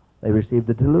 They received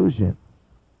a delusion,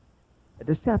 a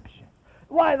deception.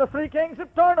 Why, the three kings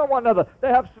have turned on one another. They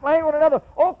have slain one another.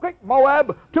 Oh, quick,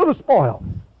 Moab, to the spoil.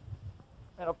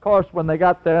 And of course, when they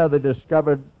got there, they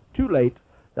discovered too late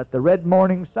that the red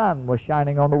morning sun was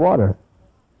shining on the water.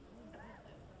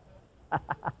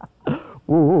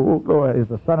 Oh, glory, is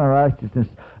the sun of righteousness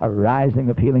arising,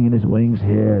 appealing in his wings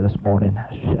here this morning.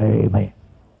 Amen.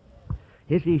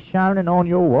 Is he shining on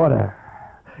your water?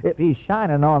 If he's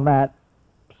shining on that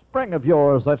spring of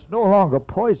yours that's no longer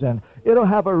poison, it'll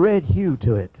have a red hue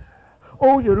to it.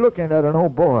 Oh, you're looking at an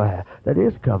old boy that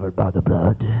is covered by the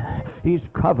blood. He's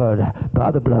covered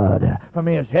by the blood. From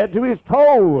his head to his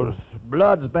toes,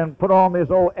 blood's been put on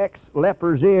this old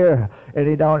ex-leper's ear, and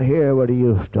he don't hear what he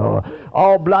used to.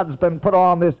 All blood's been put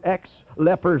on this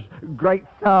ex-leper's great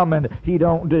thumb, and he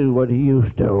don't do what he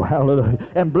used to. Hallelujah.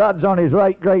 And blood's on his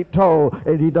right great toe,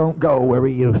 and he don't go where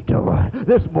he used to.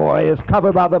 This boy is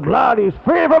covered by the blood. He's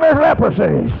free from his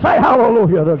leprosy. Say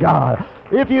hallelujah to God.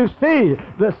 If you see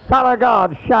the Son of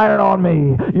God shining on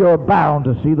me, you're bound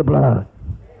to see the blood.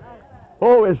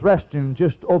 Oh, it's resting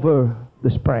just over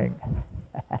the spring.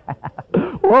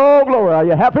 Oh, glory. Are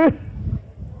you happy?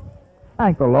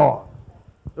 Thank the Lord.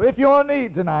 So if you're in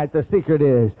need tonight, the secret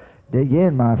is, dig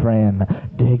in, my friend.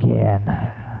 Dig in.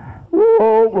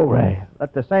 Oh, glory.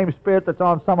 Let the same spirit that's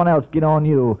on someone else get on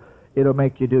you. It'll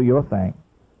make you do your thing.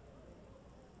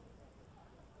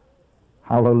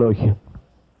 Hallelujah.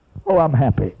 Oh, I'm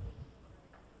happy.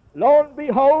 Lo and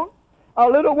behold, a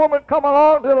little woman come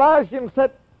along to Elisha and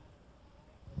said,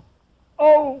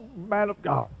 Oh, man of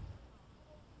God,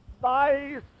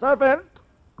 thy servant,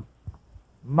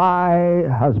 my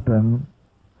husband,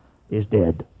 is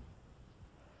dead.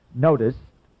 Notice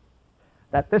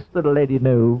that this little lady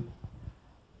knew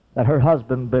that her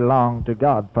husband belonged to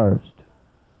God first,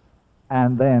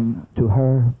 and then to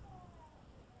her.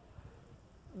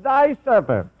 Thy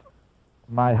servant,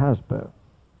 my husband.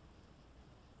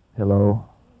 Hello?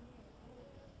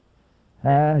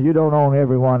 You don't own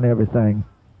everyone and everything.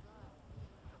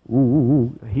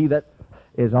 Ooh, he that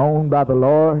is owned by the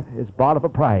Lord is bought of a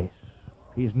price.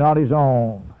 He's not his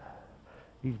own.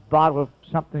 He's bought with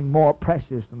something more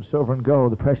precious than silver and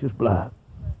gold, the precious blood.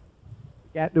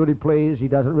 He can't do what he pleases. He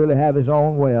doesn't really have his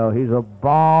own will. He's a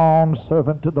bond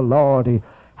servant to the Lord. He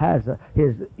has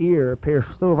his ear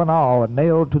pierced through an awl and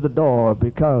nailed to the door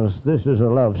because this is a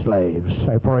love slave.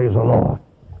 Say, praise the Lord.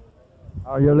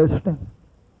 Are you listening?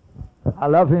 I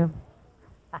love him.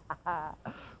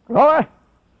 Glory.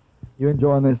 You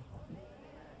enjoying this?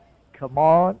 Come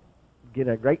on. Get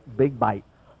a great big bite.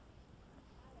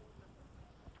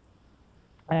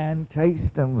 And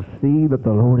taste and see that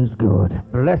the Lord is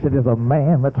good. Blessed is the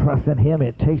man that trusts in him.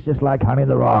 It tastes just like honey in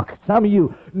the rock. Some of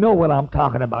you know what I'm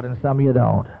talking about, and some of you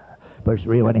don't. But it's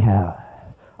real anyhow.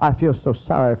 I feel so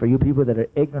sorry for you people that are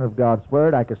ignorant of God's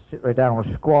word. I could sit right down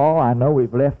and squall. I know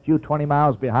we've left you 20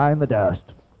 miles behind the dust.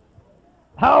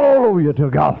 Hallelujah to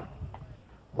God.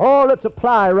 Oh, let's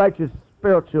apply righteous,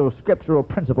 spiritual, scriptural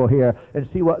principle here and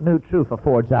see what new truth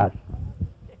affords us.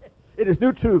 It is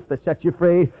new truth that sets you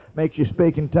free, makes you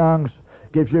speak in tongues,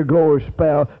 gives you a glory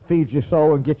spell, feeds your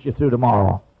soul, and gets you through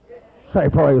tomorrow. Say,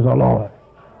 praise the Lord.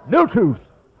 New truth.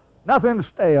 Nothing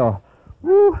stale.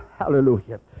 Woo,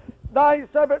 hallelujah. Thy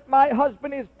servant, my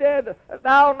husband, is dead.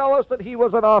 Thou knowest that he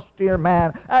was an austere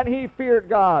man, and he feared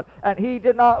God, and he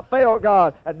did not fail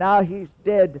God, and now he's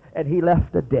dead, and he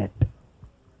left a debt.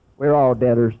 We're all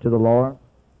debtors to the Lord.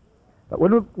 But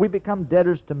when we become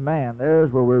debtors to man,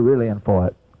 there's where we're really in for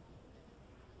it.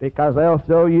 Because they'll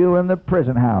throw you in the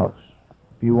prison house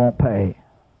if you won't pay.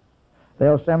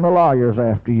 They'll send the lawyers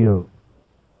after you.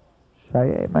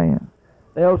 Say amen.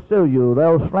 They'll sue you.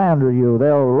 They'll slander you.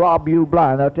 They'll rob you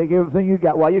blind. They'll take everything you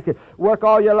got. Well, you could work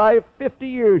all your life, 50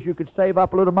 years. You could save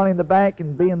up a little money in the bank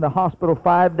and be in the hospital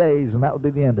 5 days, and that would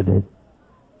be the end of it.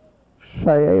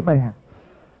 Say amen.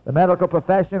 The medical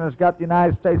profession has got the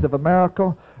United States of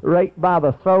America right by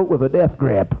the throat with a death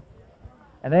grip.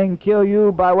 And they can kill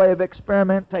you by way of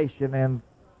experimentation, and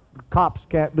the cops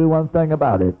can't do one thing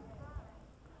about it.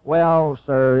 Well,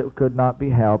 sir, it could not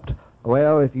be helped.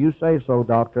 Well, if you say so,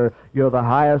 doctor, you're the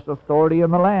highest authority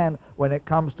in the land when it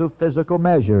comes to physical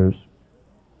measures.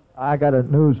 I got a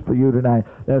news for you tonight.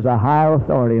 There's a higher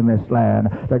authority in this land.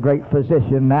 The great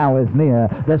physician now is near.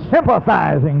 The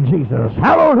sympathizing Jesus.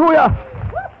 Hallelujah!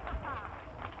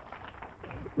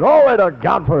 Glory to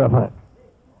God forever.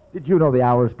 Did you know the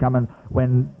hour's coming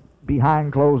when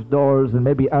behind closed doors and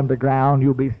maybe underground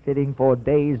you'll be sitting for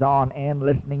days on end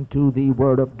listening to the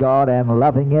Word of God and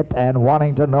loving it and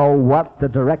wanting to know what the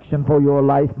direction for your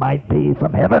life might be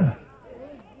from heaven?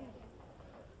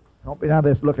 Don't be down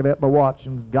there looking at my watch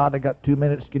and God, I got 2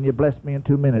 minutes. Can you bless me in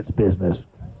 2 minutes business?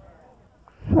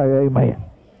 Say amen.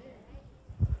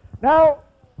 Now,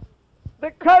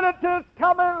 the creditor's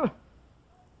coming.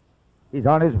 He's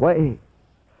on his way.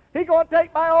 He's going to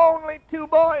take my only 2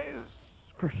 boys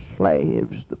for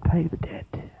slaves to pay the debt.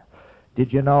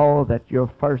 Did you know that your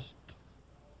first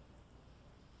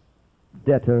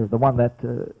debtor, the one that,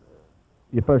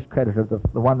 your first creditor,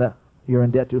 the one that you're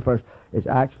in debt to first, is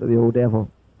actually the old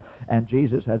devil. And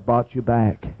Jesus has bought you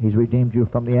back. He's redeemed you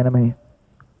from the enemy.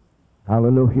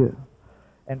 Hallelujah.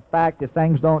 In fact, if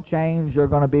things don't change, you're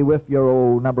going to be with your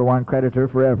old number 1 creditor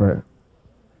forever.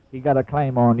 He got a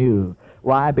claim on you.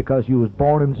 Why? Because you was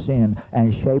born in sin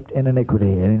and shaped in iniquity.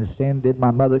 And in sin did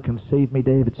my mother conceive me,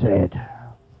 David said.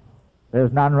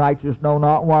 There's none righteous, no,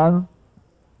 not one.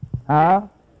 Huh?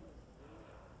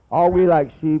 All we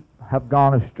like sheep have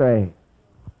gone astray.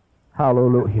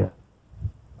 Hallelujah.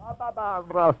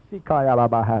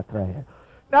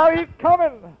 Now he's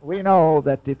coming. We know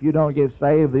that if you don't get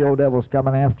saved, the old devil's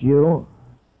coming after you.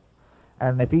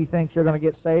 And if he thinks you're going to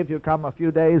get saved, he'll come a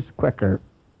few days quicker.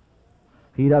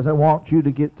 He doesn't want you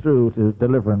to get through to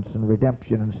deliverance and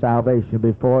redemption and salvation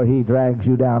before he drags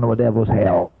you down to a devil's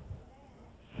hell.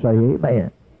 Say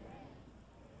amen.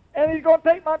 And he's going to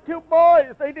take my 2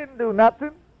 boys. They didn't do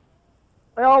nothing.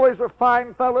 They always were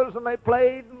fine fellows, and they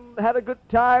played and had a good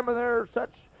time, and they're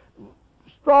such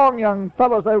strong young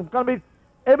fellows. They're going to be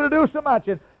able to do so much.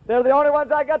 And they're the only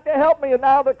ones I got to help me, and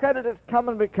now the credit is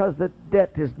coming because the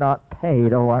debt is not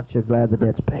paid. Oh, aren't you glad the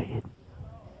debt's paid?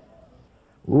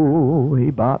 Ooh, he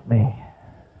bought me.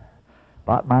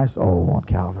 Bought my soul on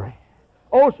Calvary.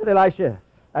 Oh, said Elisha,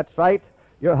 that's right.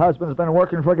 Your husband's been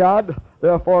working for God,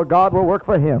 therefore God will work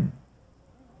for him.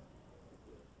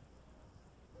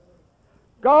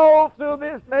 Go through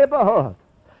this neighborhood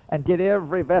and get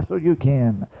every vessel you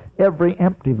can, every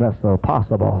empty vessel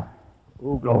possible.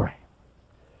 Oh, glory.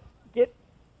 Get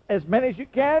as many as you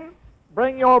can.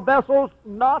 Bring your vessels,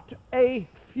 not a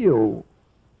few.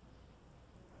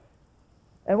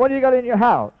 And what do you got in your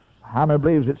house? How many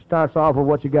believes it starts off with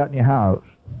what you got in your house?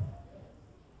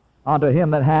 Unto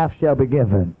him that hath shall be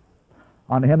given.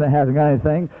 Unto him that hasn't got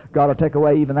anything, God will take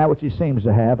away even that which he seems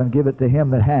to have and give it to him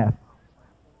that hath.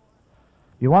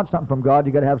 If you want something from God,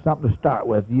 you got to have something to start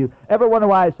with. You ever wonder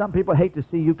why some people hate to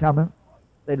see you coming?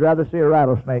 They'd rather see a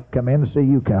rattlesnake come in than see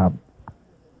you come.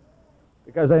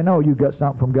 Because they know you got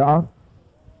something from God.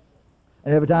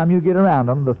 And every time you get around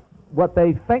them, what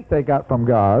they think they got from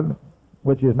God,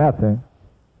 which is nothing,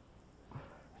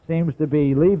 seems to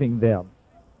be leaving them.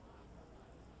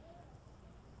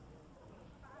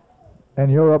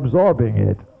 And you're absorbing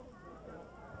it.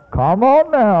 Come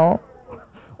on now.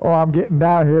 Oh, I'm getting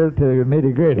down here to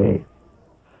nitty-gritty.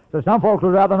 So some folks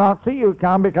would rather not see you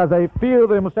come because they feel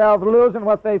themselves losing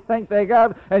what they think they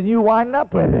got, and you wind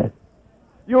up with it.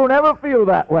 You'll never feel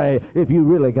that way if you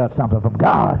really got something from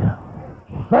God.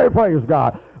 Say praise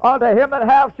God. Unto him that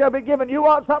hath shall be given. You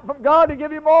want something from God, to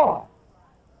give you more.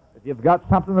 If you've got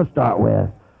something to start with.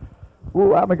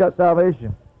 Ooh, I haven't got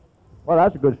salvation. Well,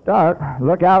 that's a good start.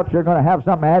 Look out, you're going to have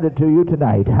something added to you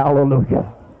tonight.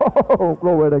 Hallelujah. Oh,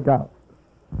 glory to God.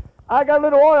 I got a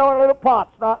little oil in a little pot.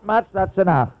 It's not much, that's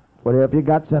enough. Whatever you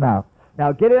got's enough.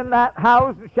 Now get in that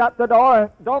house and shut the door, and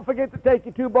don't forget to take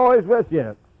your two boys with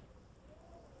you.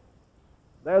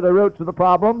 They're the roots of the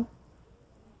problem.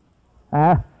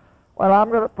 Well, I'm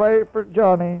going to pray for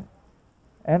Johnny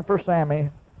and for Sammy.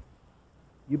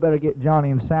 You better get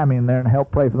Johnny and Sammy in there and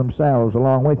help pray for themselves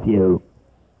along with you.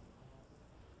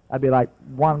 That'd be like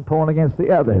one pulling against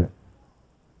the other.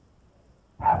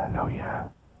 Hallelujah.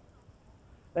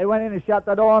 They went in and shut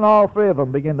the door, and all three of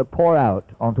them began to pour out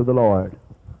onto the Lord.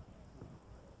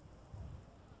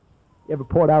 You ever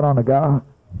poured out on God?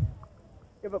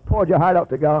 You ever poured your heart out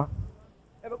to God?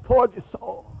 You ever poured your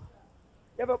soul?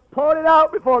 You ever poured it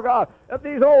out before God? If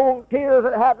these old tears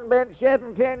that haven't been shed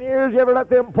in 10 years, you ever let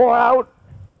them pour out?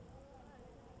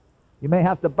 You may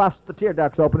have to bust the tear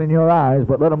ducts open in your eyes,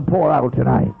 but let them pour out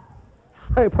tonight.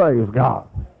 Say praise God.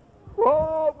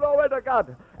 Oh, glory to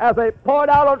God. As they poured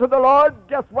out unto the Lord,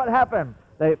 guess what happened?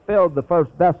 They filled the first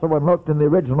vessel and looked in the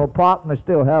original pot, and they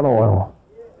still had oil.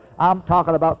 I'm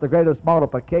talking about the greatest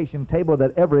multiplication table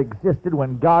that ever existed.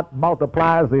 When God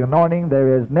multiplies the anointing,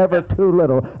 there is never too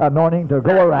little anointing to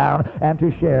go around and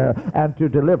to share and to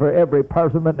deliver every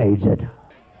person that needs it.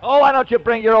 Oh, why don't you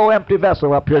bring your old empty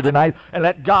vessel up here tonight and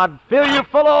let God fill you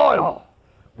full of oil?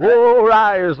 Oh,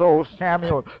 rise, O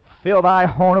Samuel, fill thy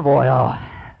horn of oil.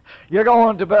 You're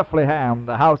going to Bethlehem,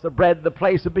 the house of bread, the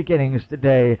place of beginnings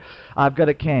today. I've got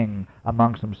a king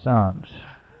among some sons.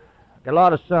 Got a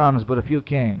lot of sons, but a few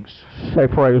kings. Say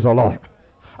praise the Lord.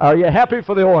 Are you happy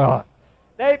for the oil?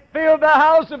 They filled the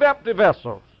house of empty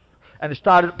vessels, and it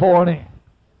started pouring in.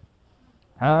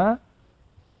 Huh?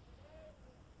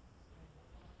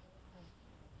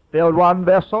 Filled one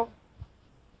vessel.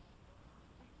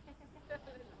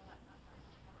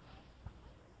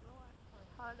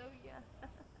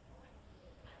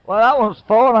 Well, that one's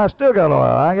full, and I still got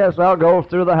oil. I guess I'll go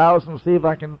through the house and see if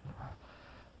I can...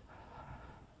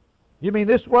 You mean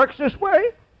this works this way?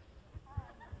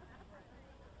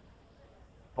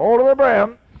 Full to the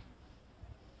brim.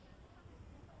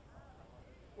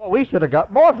 Well, we should have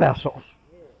got more vessels.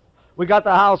 We got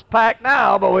the house packed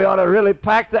now, but we ought to really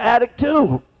pack the attic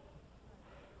too.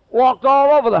 Walked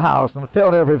all over the house and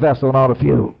filled every vessel, not a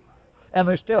few. And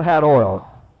they still had oil.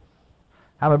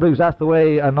 How many believes that's the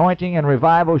way anointing and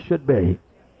revival should be?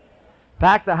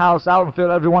 Pack the house out and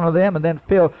fill every one of them, and then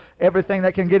fill everything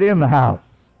that can get in the house.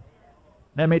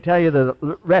 Let me tell you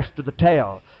the rest of the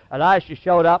tale. Elisha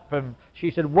showed up, and she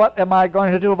said, "What am I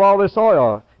going to do with all this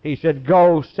oil?" He said,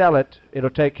 "Go sell it. It'll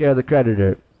take care of the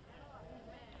creditor."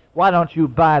 Why don't you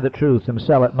buy the truth and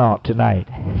sell it not tonight?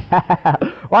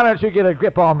 Why don't you get a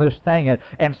grip on this thing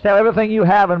and sell everything you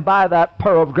have and buy that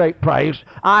pearl of great price?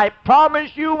 I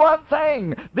promise you one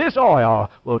thing. This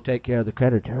oil will take care of the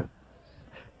creditor.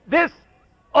 This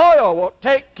oil will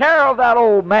take care of that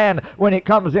old man when he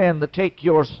comes in to take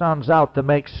your sons out to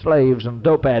make slaves and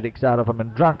dope addicts out of them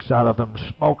and drunks out of them,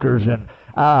 smokers and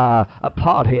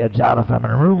potheads out of them,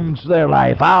 and ruins their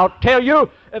life. I'll tell you,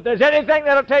 if there's anything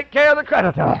that'll take care of the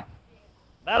creditor,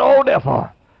 that old devil,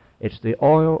 it's the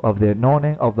oil of the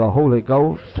anointing of the Holy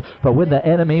Ghost. For when the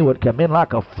enemy would come in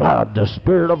like a flood, the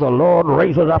Spirit of the Lord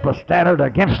raises up a standard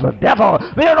against the devil.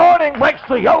 The anointing breaks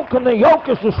the yoke, and the yoke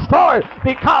is destroyed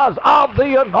because of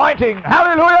the anointing.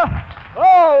 Hallelujah!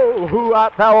 Oh, who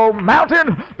art thou, O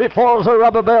mountain? Before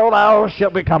Zerubbabel thou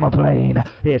shalt become a plain.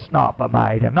 It's not by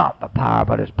might and not by power,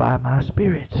 but it's by my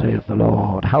Spirit, saith the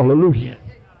Lord. Hallelujah.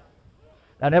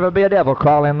 There'll never be a devil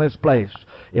crawl in this place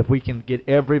if we can get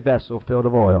every vessel filled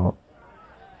of oil.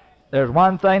 There's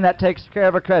one thing that takes care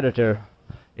of a creditor.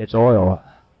 It's oil.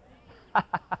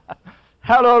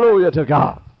 Hallelujah to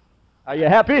God. Are you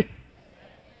happy?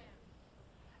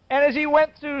 And as he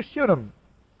went through Shunem,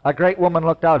 a great woman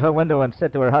looked out her window and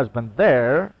said to her husband,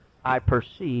 there, I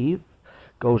perceive,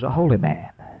 goes a holy man.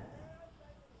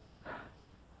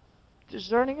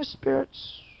 Discerning of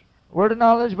spirits, word of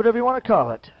knowledge, whatever you want to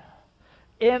call it.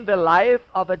 In the life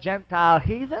of a Gentile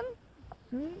heathen?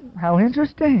 How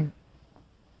interesting.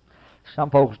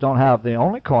 Some folks don't have the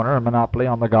only corner or monopoly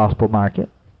on the gospel market.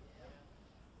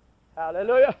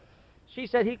 Hallelujah. She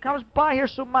said, he comes by here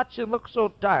so much and looks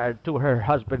so tired. To her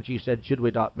husband, she said, should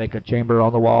we not make a chamber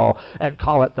on the wall and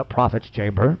call it the prophet's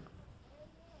chamber?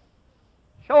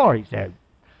 Sure, he said.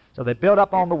 So they built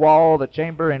up on the wall the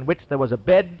chamber in which there was a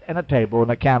bed and a table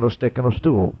and a candlestick and a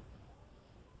stool.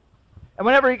 And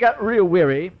whenever he got real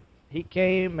weary, he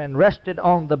came and rested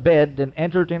on the bed and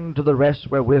entered into the rest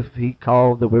wherewith he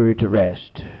called the weary to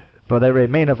rest. For there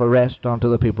remaineth a rest unto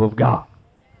the people of God.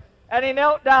 And he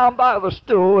knelt down by the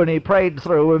stool, and he prayed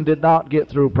through and did not get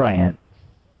through praying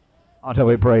until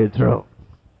he prayed through.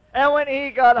 And when he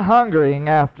got hungering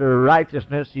after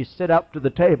righteousness, he sit up to the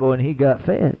table, and he got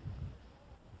fed.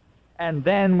 And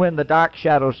then when the dark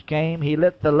shadows came, he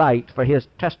lit the light, for his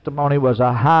testimony was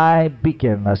a high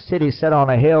beacon, a city set on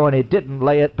a hill, and he didn't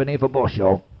lay it beneath a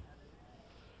bushel.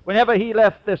 Whenever he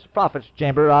left this prophet's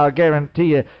chamber, I'll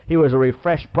guarantee you he was a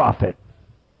refreshed prophet.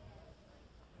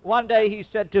 One day he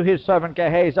said to his servant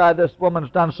Gehazi, this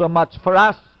woman's done so much for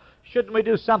us. Shouldn't we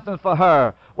do something for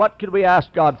her? What could we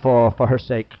ask God for her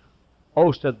sake?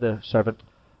 Oh, said the servant,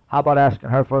 how about asking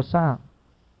her for a son?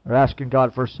 Or asking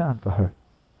God for a son for her?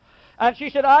 And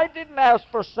she said, I didn't ask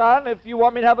for a son. If you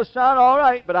want me to have a son, all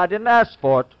right, but I didn't ask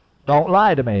for it. Don't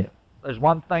lie to me. There's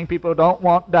one thing people don't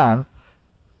want done,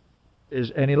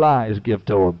 is any lies give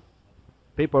to them.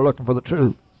 People are looking for the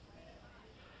truth.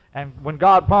 And when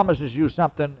God promises you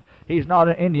something, he's not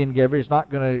an Indian giver. He's not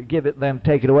going to give it and then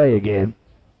take it away again.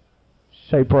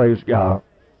 Say praise God.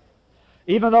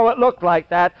 Even though it looked like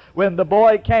that, when the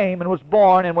boy came and was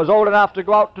born and was old enough to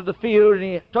go out to the field, and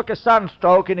he took a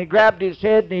sunstroke and he grabbed his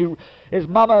head, and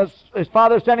his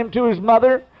father sent him to his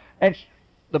mother, and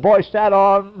the boy sat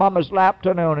on Mama's lap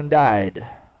till noon and died.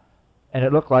 And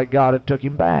it looked like God had took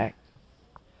him back.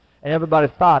 And everybody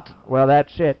thought, well,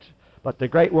 that's it. But the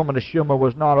great woman of Shunem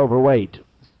was not overweight.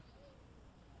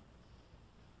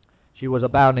 She was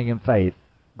abounding in faith,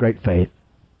 great faith.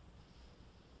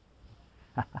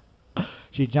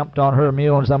 She jumped on her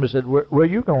mule, and somebody said, where are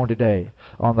you going today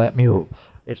on that mule?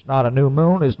 It's not a new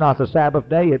moon. It's not the Sabbath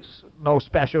day. It's no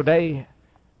special day.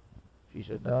 She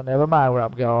said, no, never mind where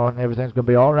I'm going. Everything's going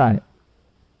to be all right.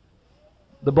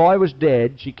 The boy was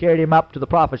dead. She carried him up to the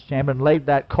prophet's chamber and laid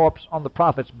that corpse on the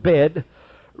prophet's bed.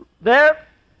 There,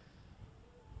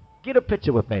 get a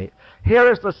picture with me.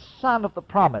 Here is the son of the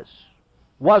promise.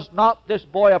 Was not this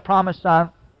boy a promised son?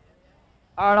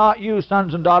 Are not you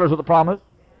sons and daughters of the promise?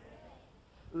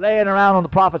 Laying around on the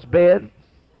prophet's bed,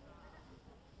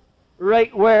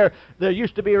 right where there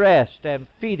used to be rest and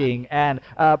feeding and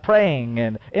praying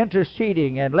and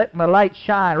interceding and letting the light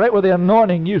shine, right where the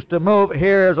anointing used to move.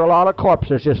 Here's a lot of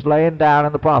corpses just laying down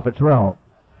in the prophet's room.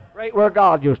 Right where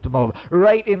God used to move.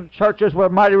 Right in churches where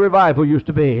mighty revival used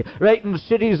to be. Right in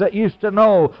cities that used to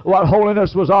know what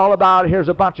holiness was all about. Here's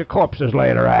a bunch of corpses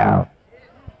laying around.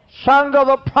 Sons of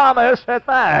the promise at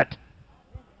that.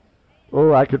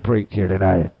 Oh, I could preach here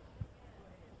tonight.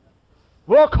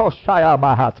 But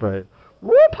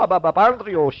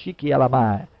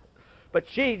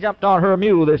she jumped on her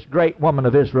mule, this great woman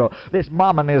of Israel, this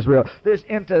mama in Israel, this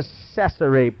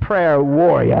intercessory prayer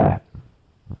warrior.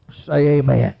 Say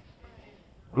amen.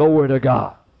 Glory to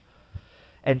God.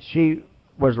 And she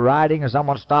was riding, and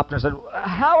someone stopped and said,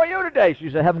 how are you today? She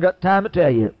said, I haven't got time to tell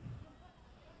you.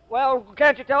 Well,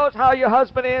 can't you tell us how your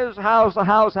husband is? How's the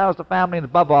house? How's the family? And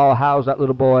above all, how's that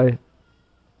little boy?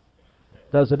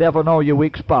 Does the devil know your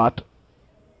weak spot?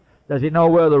 Does he know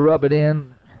where to rub it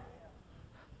in?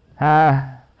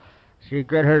 She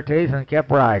grit her teeth and kept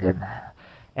riding.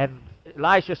 And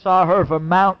Elisha saw her from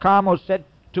Mount Carmel, said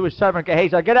to his servant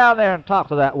Gehazi, get down there and talk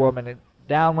to that woman. And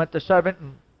down went the servant,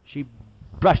 and she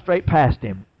brushed straight past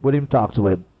him. Wouldn't even talk to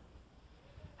him.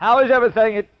 How is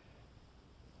everything?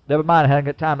 Never mind, I haven't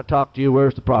got time to talk to you.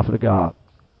 Where's the prophet of God?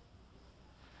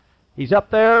 He's up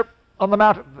there on the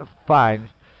mountain. Fine.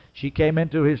 She came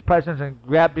into his presence and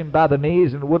grabbed him by the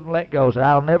knees and wouldn't let go. Said,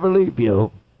 I'll never leave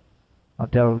you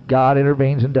until God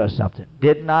intervenes and does something.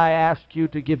 Didn't I ask you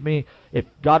to give me, if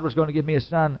God was going to give me a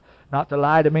son, not to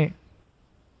lie to me,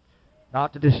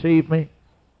 not to deceive me?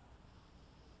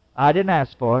 I didn't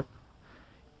ask for it.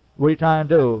 What are you trying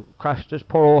to do? Crush this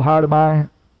poor old heart of mine?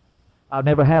 I'll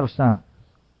never have a son.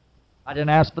 I didn't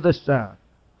ask for this son.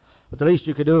 But the least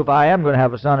you could do if I am going to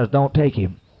have a son is don't take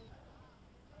him.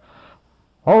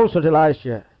 Oh, said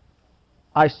Elisha,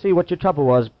 I see what your trouble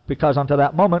was, because until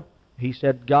that moment, he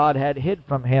said, God had hid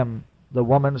from him the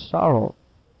woman's sorrow.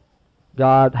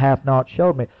 God hath not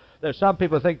showed me. There's some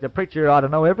people think the preacher ought to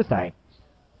know everything.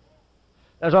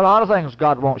 There's a lot of things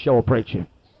God won't show a preacher.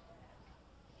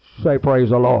 Say praise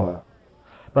the Lord.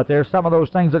 But there's some of those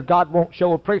things that God won't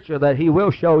show a preacher that he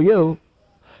will show you.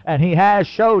 And he has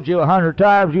showed you 100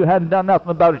 times. You hadn't done nothing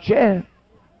about it yet.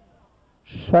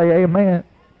 Say amen.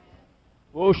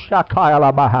 Oh,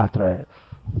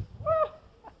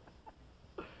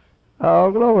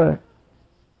 glory.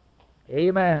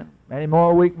 Amen. Any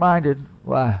more weak-minded?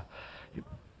 Why,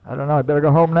 I don't know. I better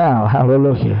go home now.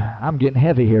 Hallelujah. I'm getting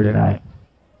heavy here tonight.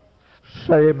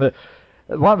 Say the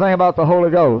one thing about the Holy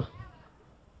Ghost,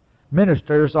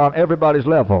 ministers on everybody's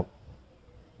level.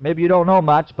 Maybe you don't know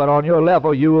much, but on your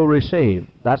level you will receive.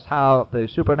 That's how the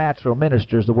supernatural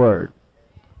ministers the Word.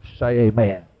 Say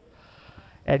amen.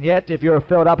 And yet, if you're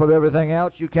filled up with everything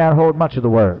else, you can't hold much of the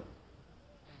Word.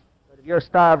 But if you're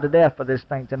starved to death for this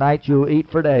thing tonight, you'll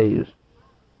eat for days.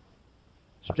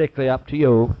 Strictly up to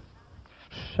you.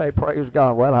 Say praise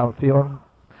God. Well, I'm feeling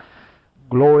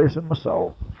glorious in my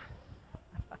soul.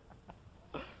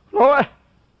 Lord.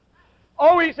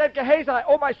 Oh, he said, Gehazi,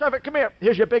 oh, my servant, come here.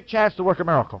 Here's your big chance to work a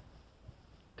miracle.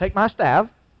 Take my staff,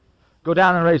 go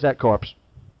down and raise that corpse.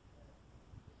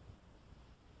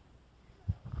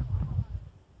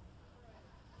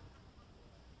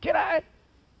 Can I?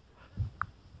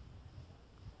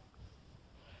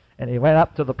 And he went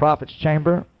up to the prophet's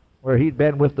chamber, where he'd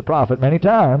been with the prophet many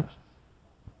times.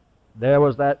 There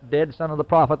was that dead son of the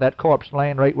prophet, that corpse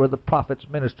laying right where the prophet's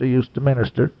minister used to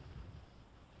minister.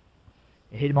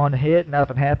 He hit him on the head,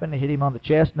 nothing happened. He hit him on the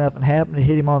chest, nothing happened. He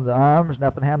hit him on the arms,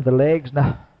 nothing happened. The legs,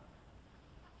 no.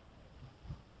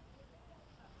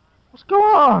 What's going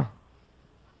on?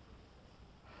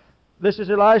 This is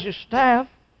Elijah's staff.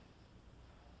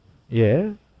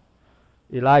 Yes.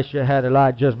 Elisha had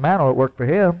Elijah's mantle that worked for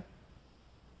him.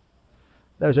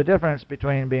 There's a difference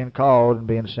between being called and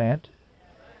being sent.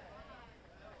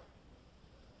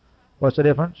 What's the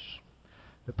difference?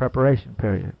 The preparation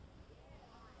period.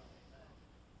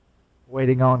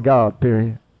 Waiting on God,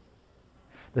 period.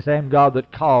 The same God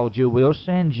that called you will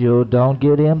send you. Don't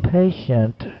get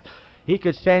impatient. He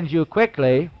could send you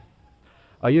quickly,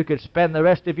 or you could spend the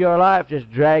rest of your life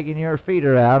just dragging your feet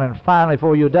around, and finally,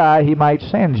 before you die, he might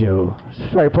send you.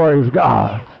 Say praise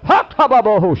God.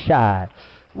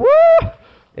 Woo!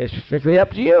 It's strictly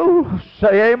up to you.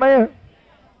 Say amen.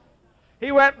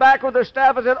 He went back with the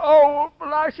staff and said, oh,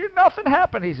 Elisha, nothing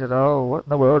happened. He said, oh, what in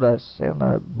the world? I sent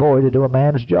a boy to do a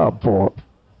man's job for.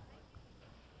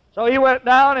 So he went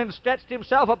down and stretched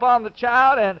himself upon the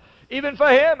child, and even for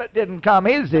him it didn't come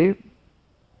easy.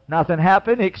 Nothing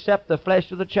happened except the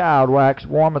flesh of the child waxed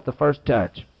warm at the first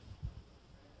touch.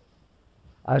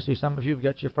 I see some of you have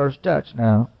got your first touch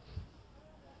now.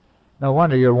 No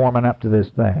wonder you're warming up to this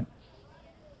thing.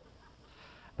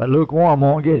 But lukewarm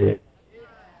won't get it.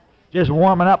 Just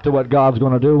warming up to what God's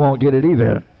going to do won't get it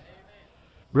either.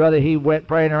 Brother, he went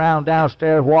praying around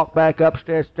downstairs, walked back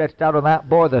upstairs, stretched out on that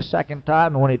boy the second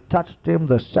time, and when he touched him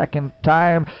the second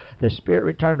time, the spirit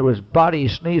returned to his body. He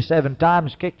sneezed 7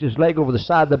 times, kicked his leg over the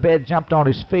side of the bed, jumped on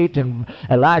his feet, and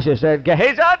Elisha said,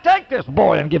 Gehazi, take this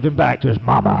boy and give him back to his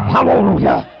mama.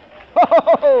 Hallelujah.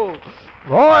 Oh,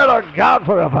 glory to God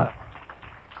forever.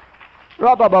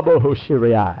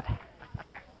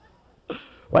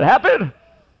 What happened?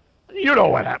 You know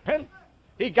what happened.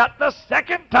 He got the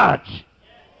second touch.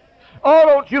 Oh,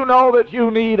 don't you know that you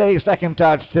need a second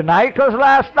touch tonight? Because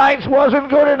last night's wasn't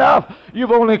good enough.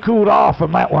 You've only cooled off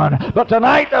from that one. But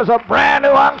tonight there's a brand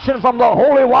new unction from the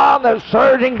Holy One that's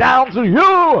surging down through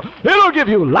you. It'll give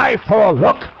you life for a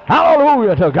look.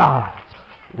 Hallelujah to God.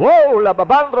 Whoa, la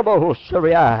babandrabo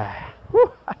shariah.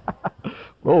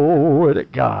 Glory to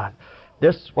God.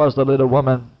 This was the little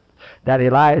woman that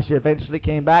Elisha eventually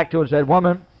came back to and said,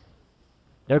 woman,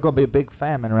 there's going to be a big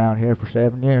famine around here for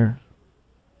 7 years.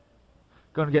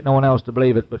 Couldn't get no one else to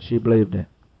believe it, but she believed it.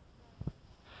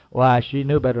 Why? She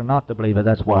knew better not to believe it,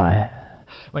 that's why.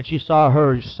 When she saw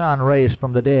her son raised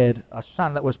from the dead, a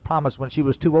son that was promised when she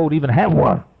was too old to even have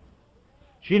one,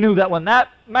 She knew that when that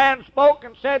man spoke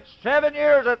and said 7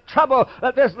 years of trouble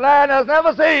that this land has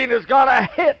never seen is going to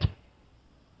hit.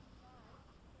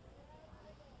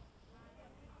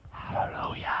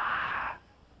 Hallelujah.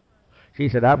 She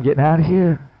said, I'm getting out of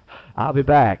here. I'll be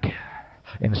back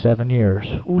in 7 years.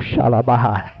 Ooh,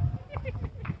 shalabah.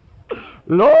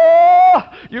 Lord,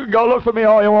 you can go look for me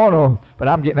all you want to, but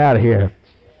I'm getting out of here.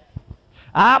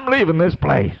 I'm leaving this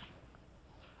place.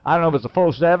 I don't know if it's a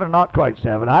full 7, not quite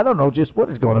 7. I don't know just what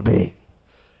it's going to be.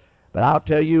 But I'll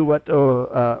tell you what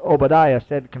Obadiah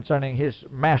said concerning his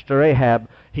master Ahab.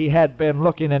 He had been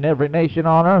looking in every nation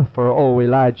on earth for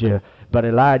Elijah, but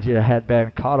Elijah had been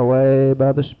caught away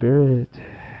by the Spirit.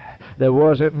 There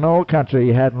wasn't no country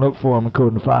he hadn't looked for him and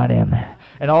couldn't find him.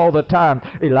 And all the time,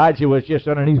 Elijah was just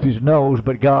underneath his nose,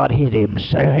 but God hid him.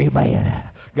 Say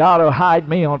amen. God will hide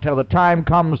me until the time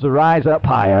comes to rise up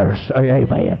higher. Say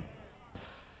amen.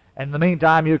 In the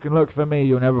meantime, you can look for me.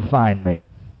 You'll never find me.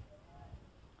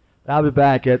 I'll be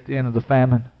back at the end of the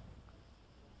famine.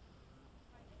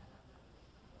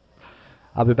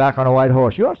 I'll be back on a white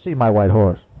horse. You ought to see my white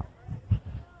horse.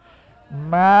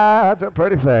 That's a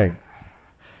pretty thing.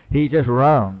 He just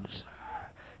runs.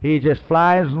 He just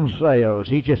flies and sails.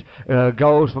 He just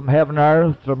goes from heaven to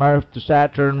earth, from earth to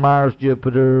Saturn, Mars,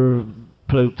 Jupiter,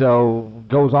 Pluto,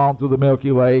 goes on through the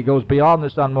Milky Way. He goes beyond the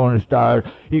sun, moon, and stars.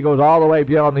 He goes all the way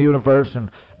beyond the universe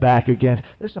and back again.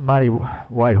 This is a mighty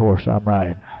white horse I'm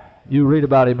riding. You read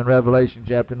about him in Revelation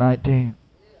chapter 19.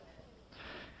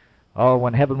 Oh,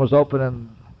 when heaven was open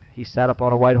and he sat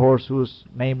upon a white horse whose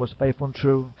name was Faithful and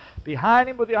True. Behind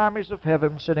him were the armies of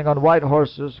heaven, sitting on white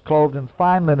horses, clothed in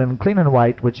fine linen, clean and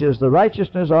white, which is the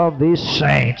righteousness of these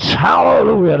saints.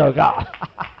 Hallelujah to God.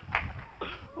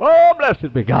 Oh,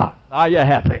 blessed be God. Are you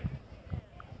happy?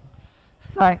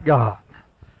 Thank God.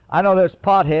 I know there's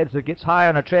potheads that gets high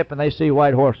on a trip and they see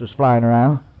white horses flying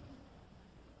around.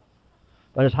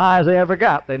 But as high as they ever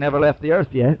got, they never left the earth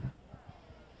yet.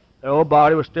 Their old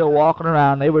body was still walking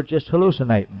around. They were just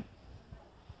hallucinating.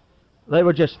 They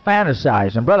were just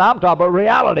fantasizing. Brother, I'm talking about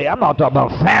reality. I'm not talking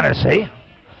about fantasy.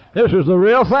 This is the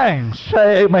real thing.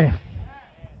 Say amen.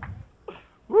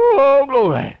 Oh,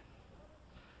 glory.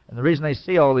 And the reason they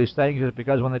see all these things is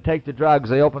because when they take the drugs,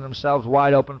 they open themselves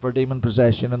wide open for demon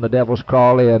possession, and the devils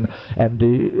crawl in and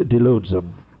deludes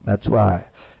them. That's why.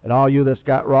 And all you that's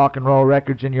got rock and roll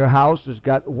records in your house has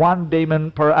got one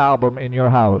demon per album in your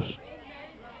house.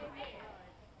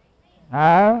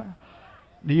 Huh?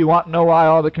 Do you want to know why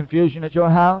all the confusion at your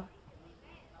house?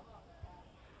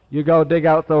 You go dig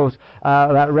out those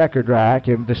that record rack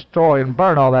and destroy and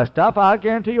burn all that stuff. I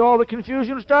guarantee you all the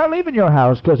confusion will start leaving your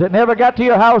house because it never got to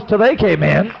your house till they came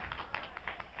in.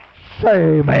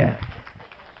 Say amen.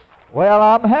 Well,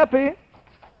 I'm happy.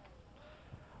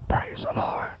 Praise the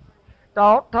Lord.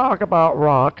 Don't talk about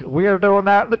rock. We're doing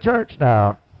that in the church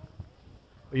now.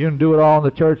 You can do it all in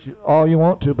the church all you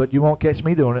want to, but you won't catch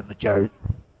me doing it in the church.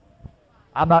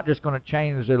 I'm not just going to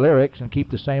change the lyrics and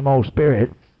keep the same old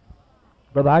spirit.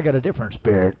 Brother, I got a different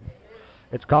spirit.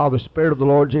 It's called the Spirit of the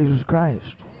Lord Jesus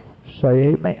Christ.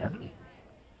 Say amen.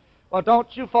 Well, don't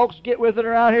you folks get with it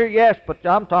around here? Yes, but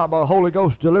I'm talking about Holy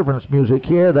Ghost deliverance music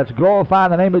here that's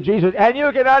glorifying the name of Jesus. And you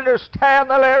can understand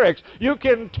the lyrics. You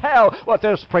can tell what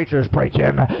this preacher's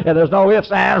preaching. And there's no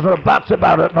ifs, ands, or buts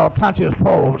about it, nor punches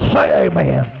pulled. Say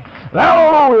amen.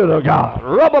 Hallelujah to God.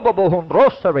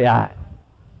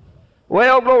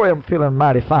 Well, glory, I'm feeling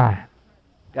mighty fine.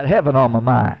 Got heaven on my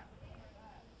mind.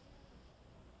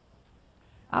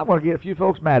 I want to get a few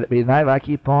folks mad at me tonight if I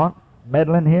keep on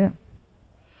meddling here.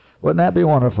 Wouldn't that be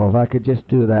wonderful if I could just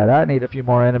do that? I need a few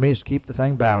more enemies to keep the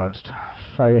thing balanced.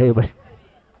 Say amen.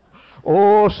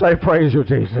 Oh, say praise you,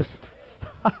 Jesus.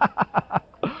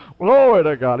 Glory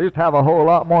to God. I used to have a whole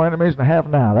lot more enemies than I have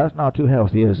now. That's not too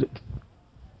healthy, is it?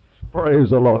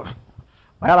 Praise the Lord.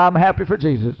 Well, I'm happy for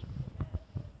Jesus.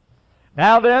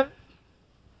 Now then,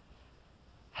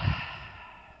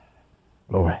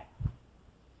 glory.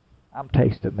 I'm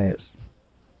tasting this.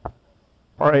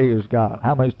 Praise God.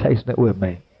 How many's tasting it with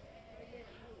me?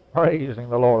 Praising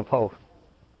the Lord of hosts.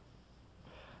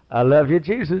 I love you,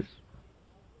 Jesus.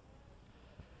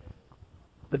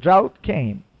 The drought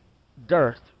came.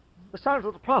 Dearth. The sons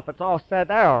of the prophets all sat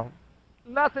down.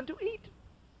 Nothing to eat.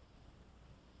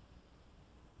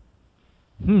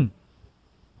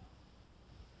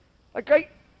 A great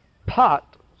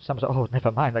pot. Some say, oh,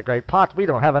 never mind the great pot. We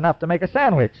don't have enough to make a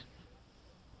sandwich.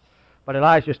 But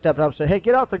Elisha stepped up and said, hey,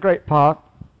 get out the great pot.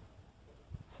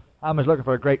 I'm just looking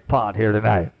for a great pot here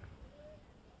tonight.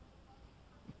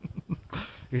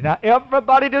 Now,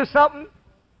 everybody do something.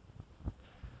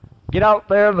 Get out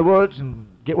there in the woods and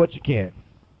get what you can.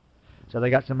 So they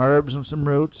got some herbs and some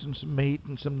roots and some meat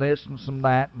and some this and some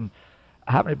that. And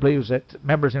how many believes that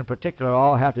members in particular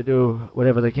all have to do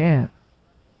whatever they can?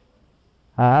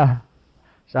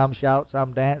 Some shout,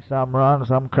 some dance, some run,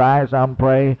 some cry, some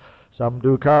pray, some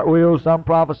do cartwheels, some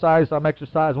prophesy, some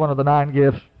exercise one of the 9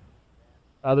 gifts.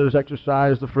 Others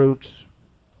exercise the fruits.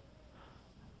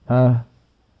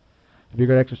 If you're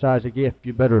going to exercise a gift,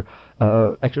 you better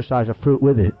exercise a fruit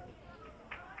with it.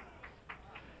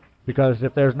 Because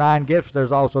if there's 9 gifts,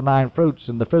 there's also 9 fruits,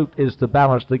 and the fruit is to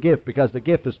balance the gift, because the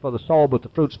gift is for the soul, but the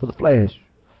fruit's for the flesh.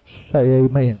 Say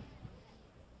amen.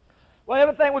 Well,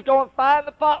 everything was going fine.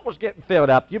 The pot was getting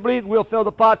filled up. You believe we'll fill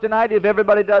the pot tonight if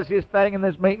everybody does his thing in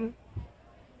this meeting?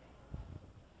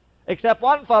 Except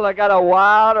one fella got a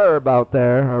wild herb out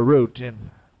there, a root, and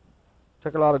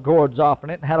took a lot of gourds off in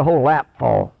it and had a whole lap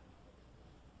full.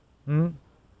 Some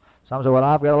said, well,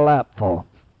 I've got a lap full.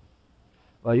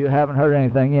 Well, you haven't heard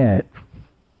anything yet.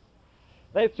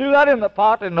 They threw that in the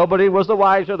pot, and nobody was the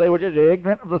wiser. They were just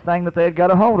ignorant of the thing that they had got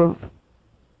a hold of.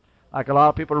 Like a lot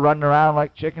of people running around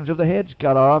like chickens with their heads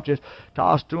cut off, just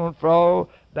tossed to and fro,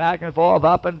 back and forth,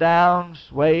 up and down,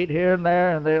 swayed here and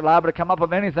there, and they're liable to come up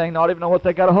with anything, not even know what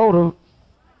they got a hold of.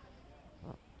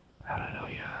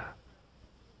 Hallelujah.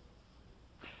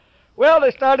 Well,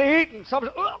 they started eating. Some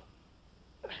said, oh,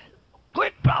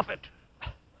 quick, prophet.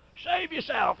 Save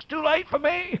yourself. It's too late for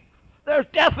me. There's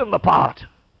death in the pot.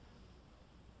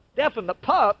 Death in the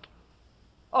pot?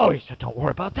 Oh, he said, don't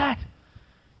worry about that.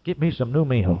 Get me some new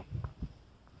meal.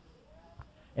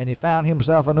 And he found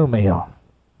himself a new meal.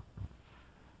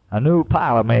 A new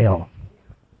pile of meal.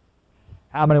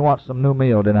 How many want some new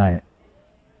meal tonight?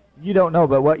 You don't know,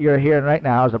 but what you're hearing right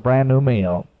now is a brand new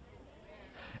meal.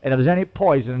 And if there's any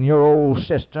poison in your old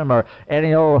system, or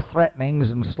any old threatenings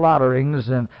and slaughterings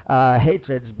and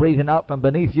hatreds breathing up and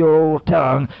beneath your old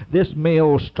tongue, this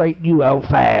meal will straighten you out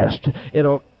fast.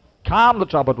 It'll calm the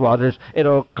troubled waters.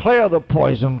 It'll clear the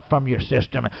poison from your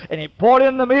system. And he poured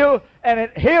in the meal, and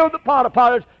it healed the pot of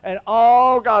potters, and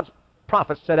all God's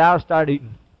prophets set out and started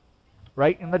eating.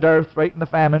 Right in the dearth, right in the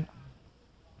famine,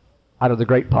 out of the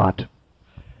great pot.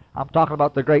 I'm talking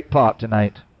about the great pot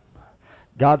tonight.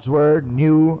 God's Word,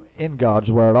 new in God's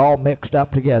Word, all mixed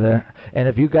up together. And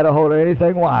if you got a hold of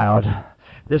anything wild,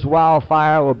 this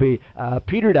wildfire will be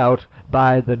petered out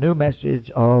by the new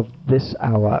message of this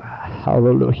hour.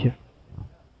 Hallelujah.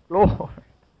 Lord.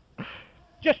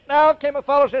 Just now came a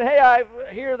fellow and said, hey, I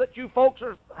hear that you folks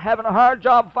are having a hard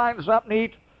job finding something to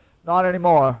eat. Not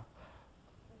anymore.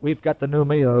 We've got the new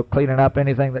meal, cleaning up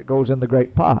anything that goes in the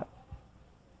great pot.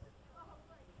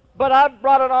 But I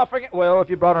brought an offering. Well, if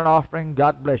you brought an offering,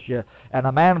 God bless you. And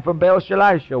a man from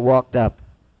Elisha walked up.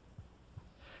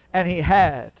 And he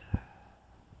had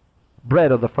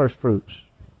bread of the first fruits.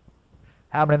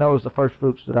 How many knows the first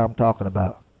fruits that I'm talking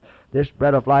about? This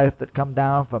bread of life that come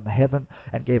down from heaven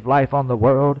and gave life on the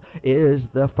world is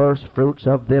the first fruits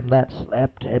of them that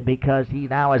slept. And because he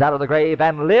now is out of the grave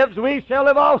and lives, we shall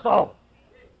live also.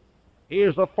 He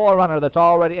is the forerunner that's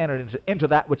already entered into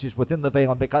that which is within the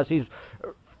veil. And because he's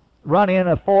run in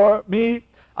afore me,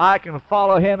 I can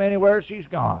follow him anywhere she's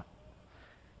gone.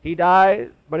 He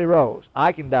died, but he rose.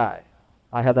 I can die.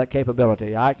 I have that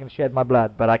capability. I can shed my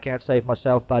blood, but I can't save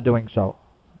myself by doing so.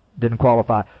 Didn't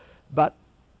qualify. But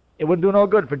it wouldn't do no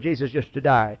good for Jesus just to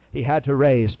die. He had to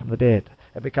raise from the dead.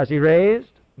 And because he raised,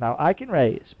 now I can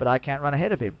raise, but I can't run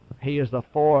ahead of him. He is the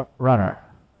forerunner.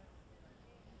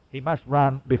 He must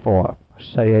run before.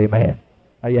 Say amen.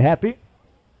 Are you happy?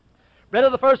 Bread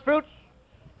of the first fruits.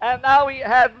 And now we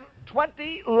had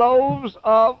 20 loaves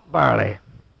of barley.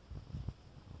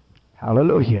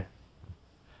 Hallelujah.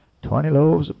 20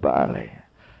 loaves of barley.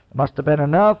 Must have been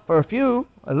enough for a few,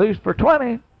 at least for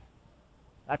 20.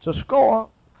 That's a score.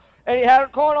 And he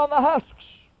had corn on the husks.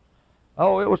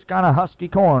 Oh, it was kind of husky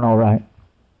corn, all right.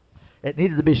 It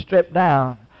needed to be stripped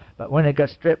down. But when it got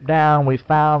stripped down, we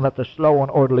found that the slow and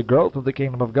orderly growth of the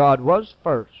kingdom of God was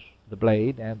first the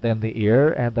blade, and then the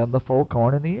ear, and then the full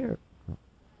corn in the ear.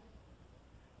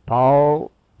 Paul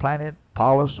planted,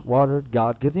 Apollos watered,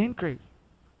 God give the increase.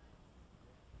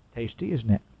 Tasty,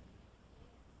 isn't it?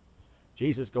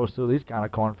 Jesus goes through these kind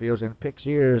of cornfields and picks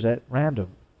ears at random.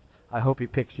 I hope he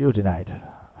picks you tonight.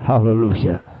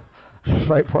 Hallelujah.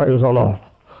 Say praise the Lord.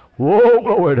 Whoa,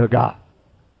 glory to God.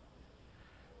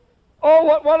 Oh,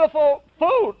 what wonderful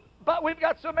food. But we've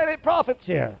got so many prophets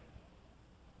here.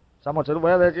 Someone said,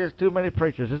 well, there's just too many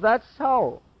preachers. Is that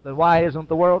so? Then why isn't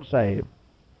the world saved?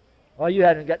 Well, you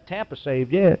hadn't got Tampa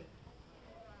saved yet.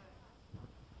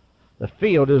 The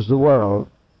field is the world.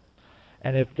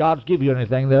 And if God's give you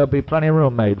anything, there'll be plenty of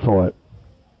room made for it.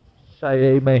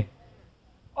 Say amen.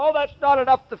 Oh, that's not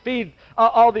enough to feed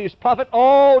all these prophets.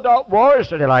 Oh, don't worry,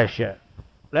 said Elisha.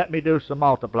 Let me do some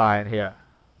multiplying here.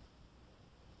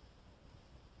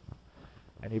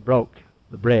 And he broke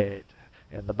the bread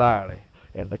and the barley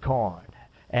and the corn,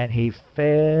 and he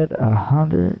fed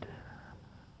 100.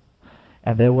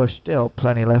 And there was still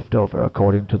plenty left over,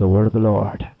 according to the word of the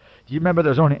Lord. Do you remember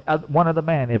there's only one other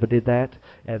man ever did that?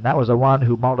 And that was the one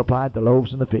who multiplied the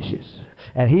loaves and the fishes.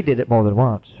 And he did it more than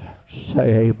once.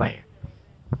 Say amen.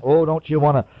 Oh, don't you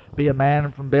want to be a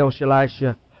man from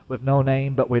Elisha with no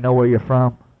name, but we know where you're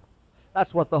from?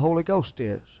 That's what the Holy Ghost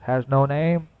is. Has no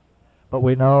name, but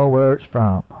we know where it's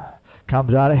from.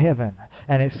 Comes out of heaven,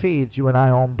 and it feeds you and I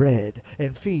on bread,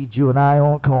 and feeds you and I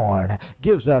on corn.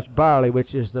 Gives us barley,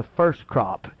 which is the first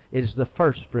crop. It is the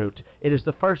first fruit. It is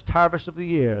the first harvest of the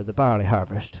year, the barley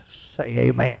harvest. Say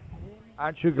amen.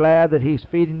 Aren't you glad that he's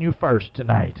feeding you first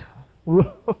tonight?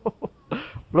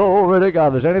 Glory to God.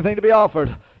 If there's anything to be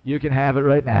offered, you can have it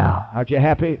right now. Aren't you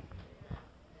happy?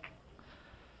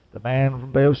 The man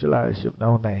from Elisha of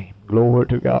no name. Glory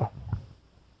to God.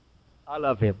 I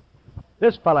love him.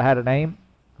 This fellow had a name.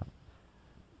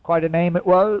 Quite a name it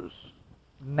was.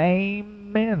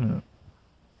 Naaman.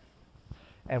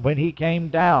 And when he came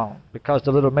down, because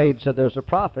the little maid said there's a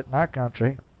prophet in our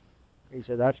country, he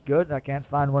said, that's good. I can't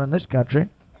find one in this country.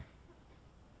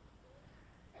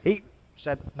 He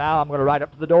said, now I'm going to ride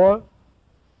up to the door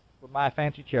with my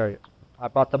fancy chariot. I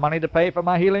brought the money to pay for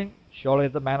my healing. Surely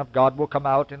the man of God will come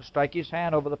out and strike his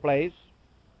hand over the place.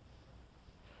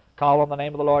 Call on the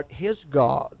name of the Lord, his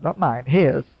God, not mine,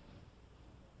 his.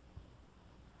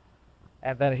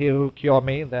 And then he'll cure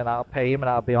me, and then I'll pay him, and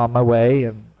I'll be on my way.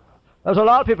 And there's a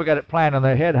lot of people got it planned in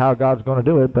their head how God's going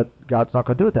to do it, but God's not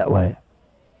going to do it that way.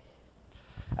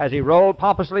 As he rolled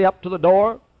pompously up to the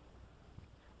door,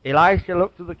 Elisha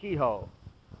looked through the keyhole.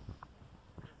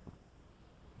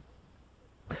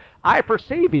 I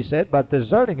perceive, he said, by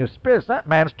deserting his spirits, that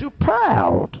man's too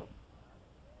proud.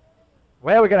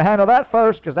 Well, we're going to handle that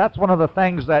first, because that's one of the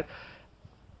things that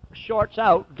shorts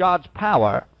out God's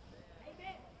power.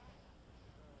 Amen.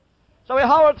 So he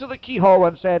hollered through the keyhole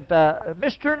and said,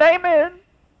 Mr. Naaman,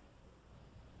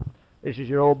 this is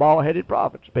your old bald-headed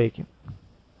prophet speaking.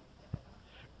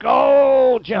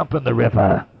 Go jump in the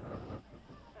river.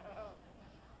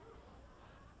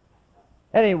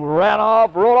 And he ran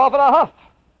off, rolled off in a huff.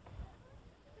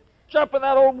 Jump in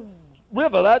that old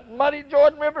river, that muddy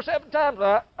Jordan River 7 times.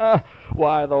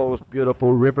 Why, those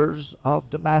beautiful rivers of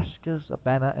Damascus,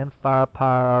 Abana, and Pharpar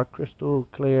are crystal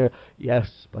clear.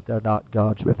 Yes, but they're not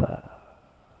God's river.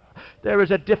 There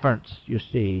is a difference, you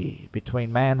see,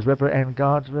 between man's river and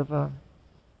God's river.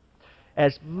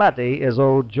 As muddy as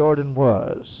old Jordan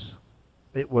was,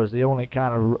 it was the only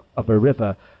kind of a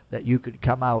river that you could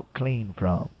come out clean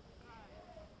from.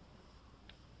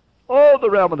 Oh, the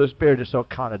realm of the Spirit is so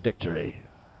contradictory.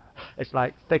 It's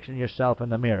like fixing yourself in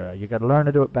the mirror. You've got to learn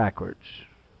to do it backwards.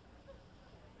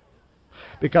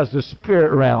 Because the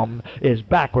spirit realm is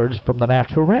backwards from the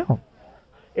natural realm.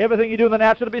 Everything you do in the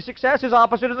natural to be success is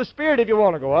opposite in the spirit. If you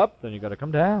want to go up, then you've got to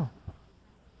come down.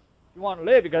 If you want to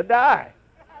live, you've got to die.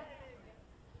 If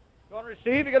you want to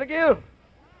receive, you've got to give. If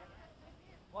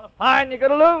you want to find, you've got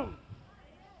to lose.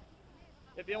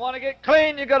 If you want to get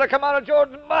clean, you've got to come out of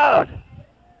Jordan's mud.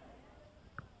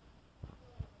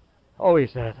 Oh, he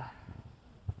said,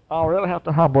 I'll really have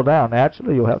to humble down.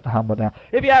 Naturally, you'll have to humble down.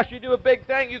 If he asked you to do a big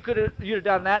thing, you'd have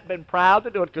done that and been proud to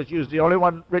do it because you was the only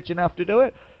one rich enough to do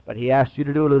it. But he asked you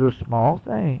to do a little small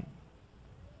thing.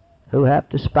 Who have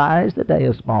despised the day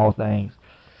of small things?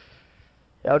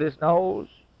 Held his nose,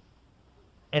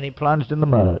 and he plunged in the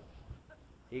mud.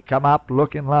 He come up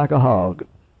looking like a hog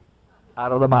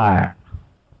out of the mire.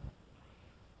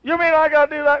 You mean I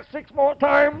got to do that 6 more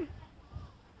times?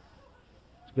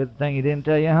 Good thing he didn't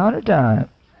tell you 100 times.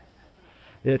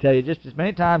 He'll tell you just as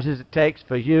many times as it takes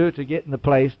for you to get in the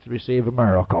place to receive a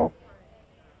miracle.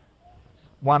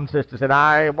 One sister said,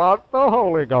 I want the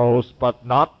Holy Ghost, but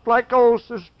not like old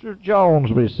Sister Jones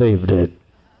received it.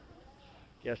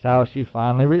 Guess how she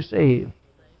finally received.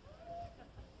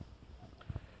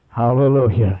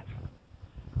 Hallelujah.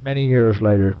 Many years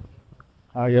later.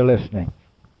 Are you listening?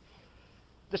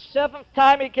 The 7th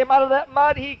time he came out of that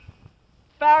mud, he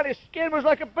found his skin was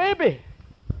like a baby.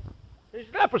 His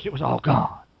leprosy was all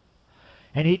gone.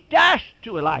 And he dashed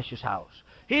to Elisha's house.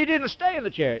 He didn't stay in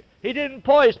the chariot. He didn't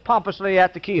poise pompously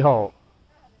at the keyhole.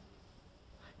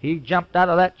 He jumped out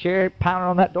of that chariot, pounded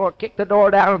on that door, kicked the door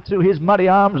down, and threw his muddy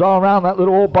arms all around that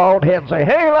little old bald head and say,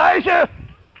 Hey, Elisha,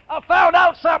 I found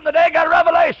out something today, got a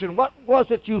revelation. What was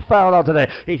it you found out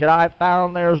today? He said, I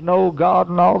found there's no God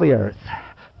in all the earth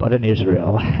but in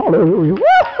Israel. Hallelujah.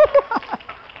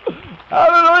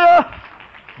 Hallelujah!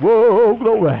 Whoa,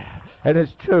 glory. And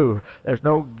it's true. There's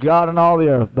no God in all the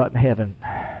earth but in heaven.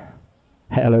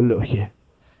 Hallelujah.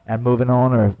 And moving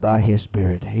on earth by His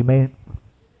Spirit. Amen.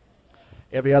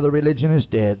 Every other religion is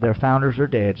dead. Their founders are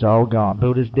dead. It's all gone.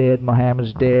 Buddha's dead.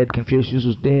 Muhammad's dead. Confucius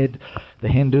is dead. The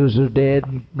Hindus are dead.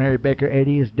 Mary Baker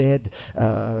Eddy is dead.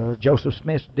 Joseph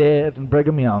Smith's dead. And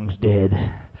Brigham Young's dead.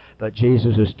 But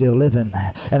Jesus is still living.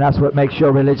 And that's what makes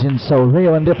your religion so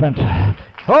real and different.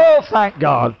 Oh, thank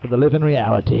God for the living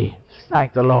reality.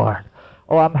 Thank the Lord.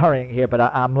 Oh, I'm hurrying here, but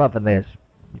I'm loving this.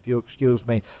 If you'll excuse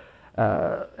me,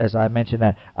 as I mentioned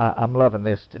that, I'm loving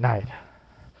this tonight.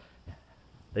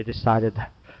 They decided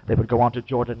they would go on to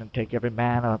Jordan and take every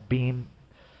man a beam.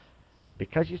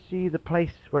 Because, you see, the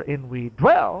place wherein we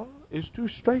dwell is too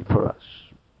straight for us.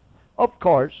 Of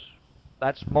course,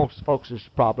 that's most folks'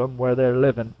 problem, where they're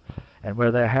living and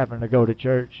where they're having to go to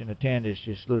church and attend is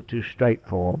just a little too straight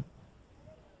for them.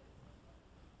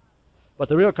 But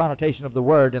the real connotation of the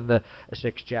word in the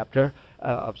 6th chapter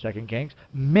of 2 Kings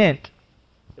meant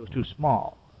it was too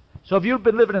small. So if you've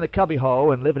been living in a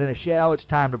cubbyhole and living in a shell, it's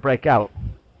time to break out.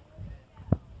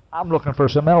 I'm looking for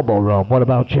some elbow room. What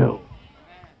about you?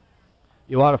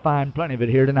 You ought to find plenty of it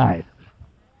here tonight.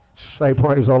 Say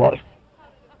praise the Lord.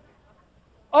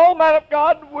 Oh, man of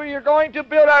God, we are going to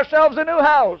build ourselves a new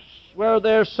house where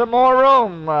there's some more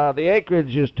room. The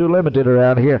acreage is too limited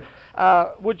around here.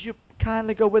 Would you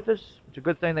kindly go with us? It's a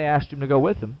good thing they asked him to go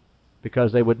with them,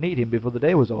 because they would need him before the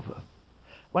day was over.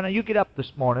 When you get up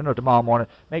this morning or tomorrow morning,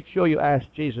 make sure you ask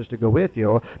Jesus to go with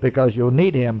you, because you'll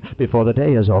need him before the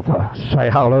day is over. Say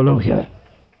hallelujah.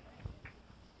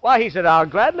 Why, he said, I'll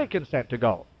gladly consent to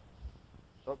go.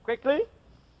 So quickly,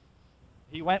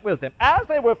 he went with them. As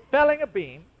they were felling a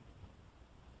beam,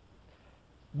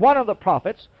 one of the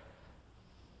prophets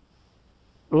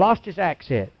lost his axe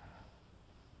head.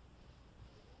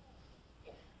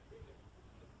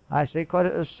 I see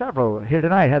several here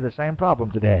tonight had the same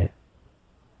problem today.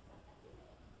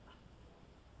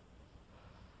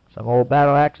 Some old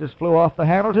battle axes flew off the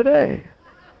handle today.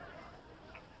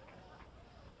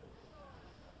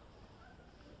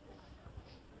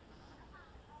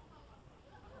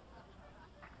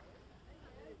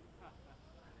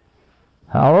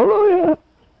 Hallelujah.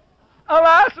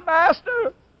 Alas,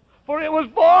 master, for it was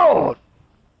borrowed.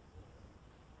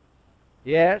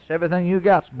 Yes, everything you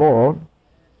got's borrowed.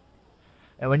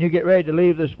 And when you get ready to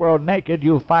leave this world naked,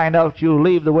 you'll find out you'll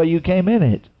leave the way you came in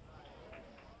it.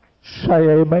 Say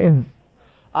amen.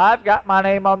 I've got my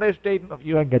name on this deed.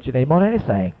 You ain't got your name on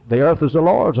anything. The earth is the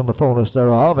Lord's and the fullness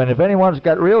thereof. And if anyone's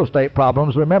got real estate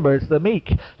problems, remember, it's the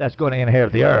meek that's going to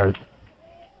inherit the earth.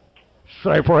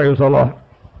 Say praise the Lord.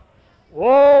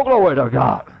 Oh, glory to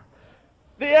God.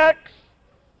 The axe,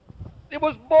 it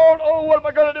was born. Oh, what am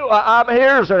I going to do? I'm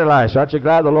here, said Elisha. Aren't you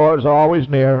glad the Lord's always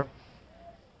near?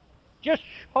 Just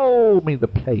show me the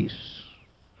place.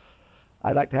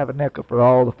 I'd like to have a nickel for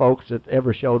all the folks that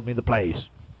ever showed me the place.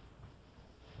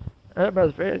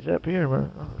 Brother Freddy, it's up here.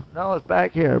 No, it's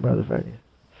back here, Brother Freddy.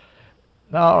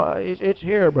 No, it's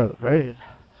here, Brother Freddy.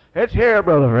 It's here,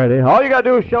 Brother Freddy. All you got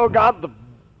to do is show God the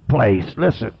place.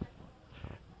 Listen,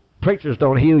 preachers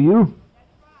don't heal you.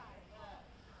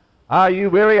 Are you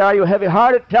weary? Are you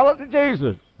heavy-hearted? Tell it to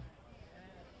Jesus.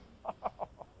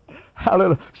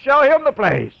 Hallelujah. Show him the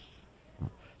place.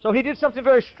 So he did something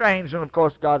very strange, and of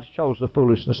course God chose the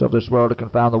foolishness of this world to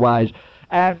confound the wise,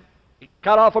 and he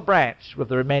cut off a branch with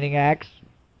the remaining axe.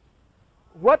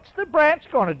 What's the branch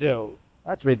going to do?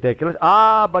 That's ridiculous.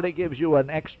 But it gives you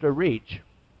an extra reach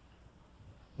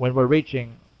when we're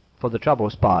reaching for the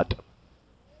trouble spot.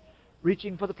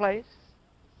 Reaching for the place?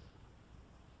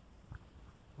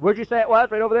 Where'd you say it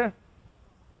was? Right over there?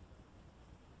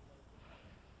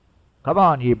 Come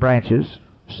on, ye branches.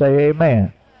 Say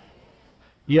amen.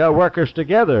 Ye are workers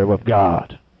together with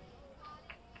God.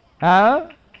 Huh?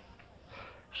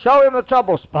 Show him the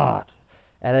trouble spot.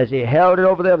 And as he held it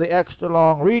over there, the extra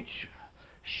long reach,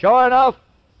 sure enough,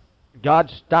 God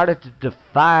started to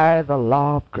defy the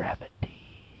law of gravity.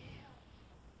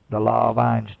 The law of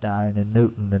Einstein and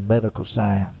Newton and medical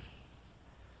science.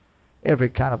 Every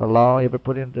kind of a law ever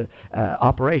put into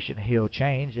operation, he'll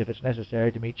change if it's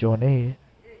necessary to meet your need.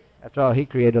 After all, he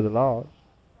created the laws.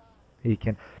 He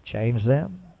can change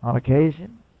them on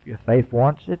occasion if your faith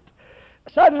wants it.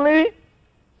 Suddenly,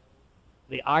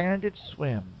 the iron did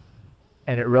swim,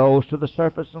 and it rose to the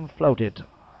surface and floated.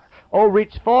 Oh,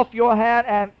 reach forth your hand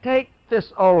and take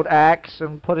this old axe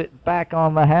and put it back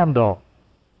on the handle.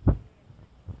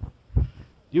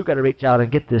 You got to reach out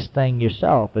and get this thing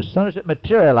yourself. As soon as it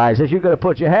materializes, you got to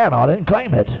put your hand on it and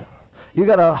claim it. You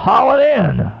got to haul it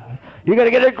in. You got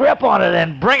to get a grip on it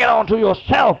and bring it onto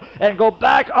yourself and go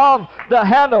back on the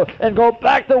handle and go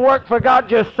back to work for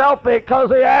God yourself, because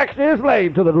the axe is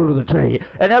laid to the root of the tree.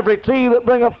 And every tree that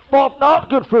bringeth forth not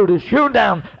good fruit is hewn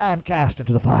down and cast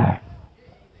into the fire.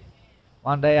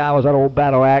 One day I was at old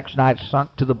battle axe and I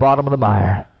sunk to the bottom of the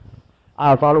mire.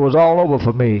 I thought it was all over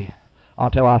for me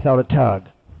until I felt a tug.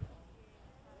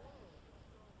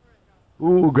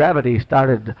 Ooh, gravity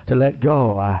started to let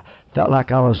go. I felt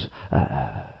like I was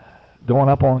going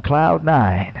up on cloud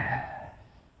 9.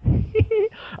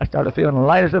 I started feeling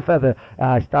light as a feather.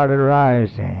 I started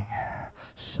rising,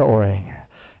 soaring.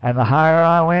 And the higher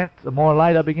I went, the more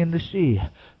light I began to see.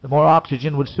 The more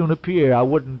oxygen would soon appear. I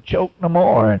wouldn't choke no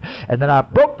more. And then I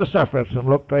broke the surface and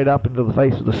looked right up into the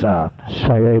face of the sun.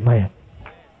 Say amen.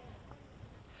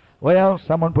 Well,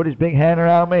 someone put his big hand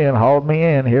around me and hauled me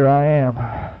in. Here I am.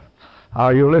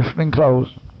 Are you listening close?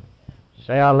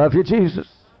 Say, I love you, Jesus.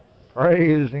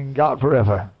 Praising God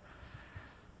forever.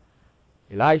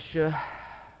 Elisha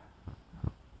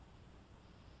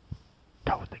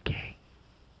told the king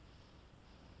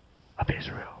of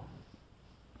Israel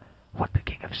what the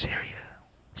king of Syria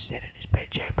said in his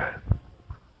bedchamber.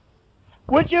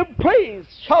 Would you please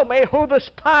show me who the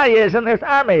spy is in this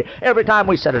army? Every time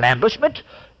we set an ambushment,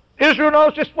 Israel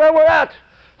knows just where we're at.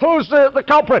 Who's the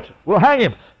culprit? We'll hang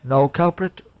him. No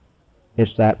culprit.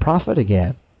 It's that prophet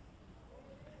again.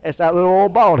 It's that little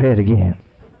old bald head again.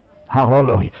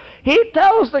 Hallelujah. He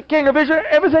tells the king of Israel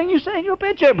everything you say in your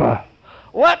bedchamber.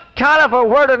 What kind of a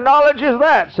word of knowledge is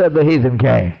that? Said the heathen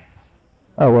king.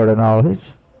 A word of knowledge.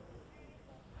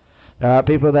 There are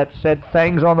people that said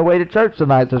things on the way to church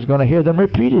tonight that's going to hear them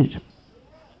repeated.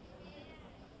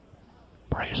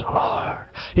 Praise the Lord.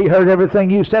 He heard everything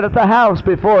you said at the house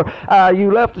before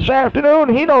you left this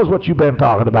afternoon. He knows what you've been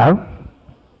talking about.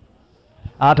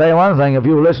 I'll tell you one thing. If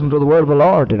you listen to the word of the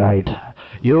Lord tonight,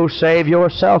 you'll save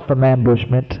yourself from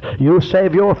ambushment. You'll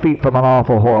save your feet from an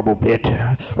awful, horrible pit.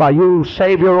 Why, you'll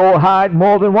save your old hide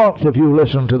more than once if you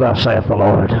listen to thus saith the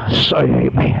Lord. Say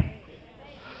amen.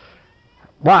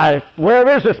 Why, where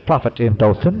is this prophet? In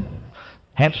Dothan.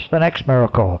 Hence the next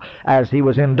miracle. As he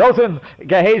was in Dothan,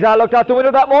 Gehazi looked out the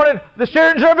window that morning. The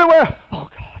Syrians are everywhere. Oh,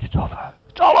 God, it's over.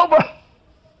 It's all over.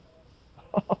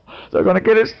 They're going to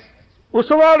get us. We're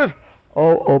surrounded.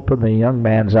 Oh, open the young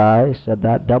man's eyes, said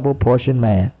that double-portioned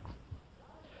man.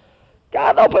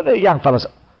 God, open the young fellow's.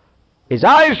 His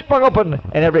eyes sprung open,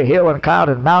 and every hill and cloud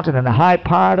and mountain and the high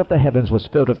part of the heavens was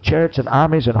filled with chariots and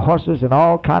armies and horses and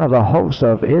all kind of the hosts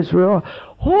of Israel.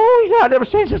 Oh, yeah, I've never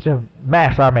seen such a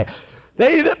mass army.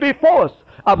 They that be for us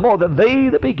are more than they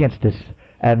that be against us.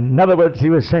 And in other words, he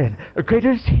was saying,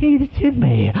 greater is he that's in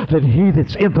me than he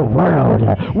that's in the world.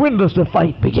 When does the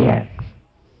fight begin?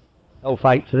 No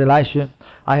fight, said Elisha.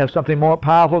 I have something more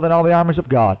powerful than all the armies of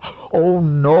God. Oh,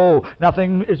 no,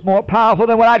 nothing is more powerful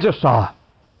than what I just saw.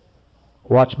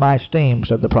 Watch my steam,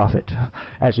 said the prophet,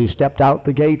 as he stepped out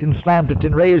the gate and slammed it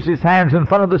and raised his hands in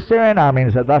front of the Syrian army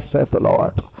and said, thus saith the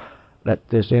Lord, let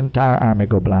this entire army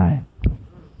go blind.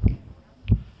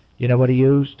 You know what he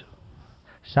used?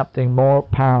 Something more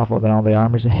powerful than all the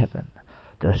armies of heaven.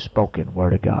 The spoken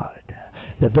word of God.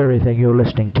 The very thing you're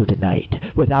listening to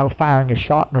tonight. Without firing a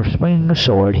shot nor swinging a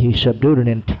sword, he subdued an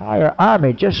entire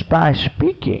army just by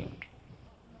speaking.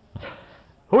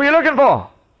 Who are you looking for?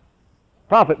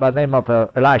 Prophet by the name of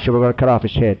Elisha. We're going to cut off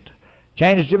his head.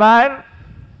 Changed your mind?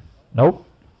 Nope.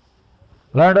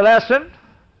 Learned a lesson?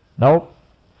 Nope.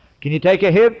 Can you take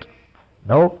a hint?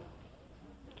 Nope.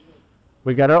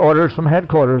 We got our orders from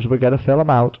headquarters. We got to fill them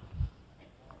out.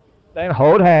 Then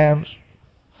hold hands.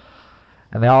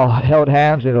 And they all held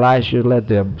hands, and Elisha led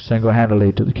them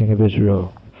single-handedly to the king of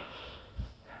Israel.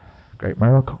 Great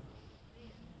miracle.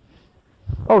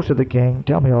 Oh, said the king,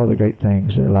 tell me all the great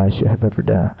things that Elisha have ever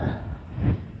done.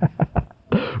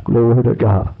 Glory to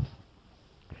God.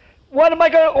 What am I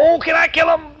going to... Oh, can I kill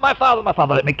him? My father,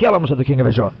 let me kill him, said the king of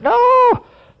Israel. No!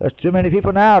 There's too many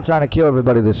people now trying to kill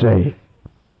everybody they say.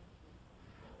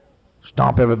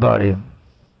 Stomp everybody.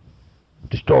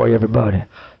 Destroy everybody.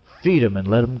 Feed them and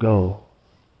let them go.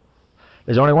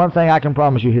 There's only one thing I can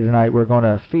promise you here tonight. We're going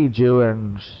to feed you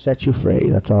and set you free.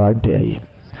 That's all I can tell you.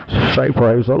 Say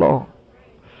praise the Lord.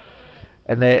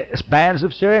 And the bands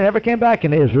of Syria never came back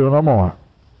into Israel no more.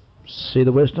 See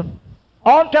the wisdom?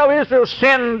 Until Israel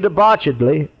sinned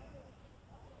debauchedly.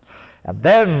 And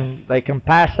then they can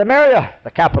pass Samaria,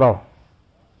 the capital.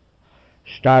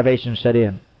 Starvation set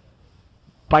in.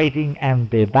 Biting and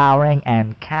devouring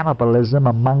and cannibalism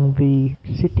among the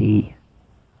city.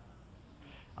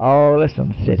 Oh,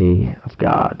 listen, city of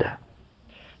God.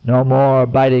 No more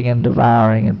biting and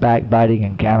devouring and backbiting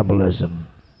and cannibalism.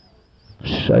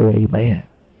 Say amen.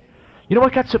 You know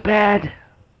what got so bad?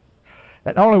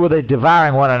 That not only were they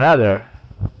devouring one another,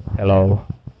 hello,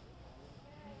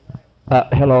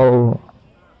 hello,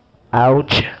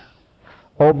 ouch,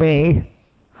 oh me,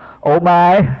 oh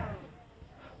my,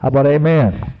 how about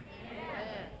amen?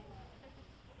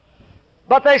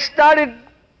 But they started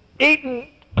eating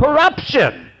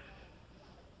corruption.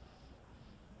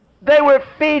 They were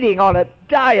feeding on a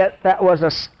diet that was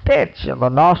a stench in the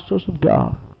nostrils of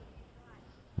God.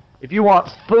 If you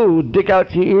want food, dig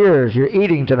out your ears. You're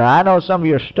eating tonight. I know some of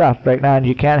your stuff right now, and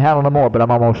you can't handle no more, but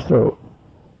I'm almost through.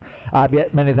 I've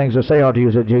yet many things to say unto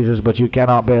you, said Jesus, but you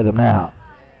cannot bear them now.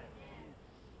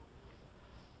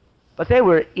 But they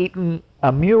were eating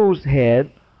a mule's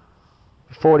head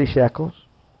for 40 shekels,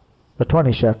 for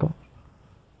 20 shekels.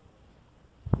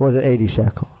 Or was it 80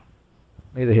 shekels?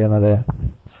 Neither here nor there.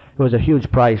 It was a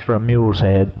huge price for a mule's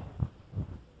head.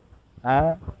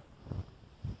 80.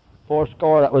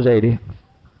 That was 80.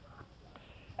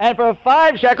 And for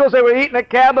 5 shekels, they were eating a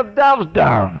cab of dove's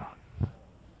dung.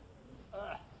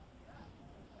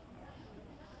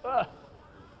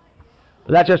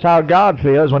 That's just how God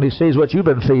feels when he sees what you've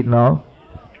been feeding on.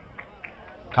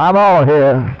 Come on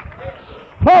here.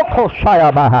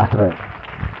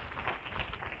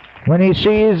 When he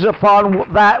sees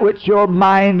upon that which your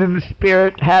mind and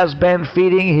spirit has been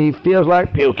feeding, he feels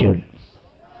like puking.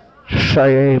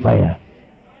 Say amen.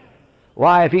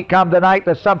 Why, if he come tonight,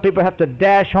 that some people have to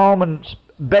dash home and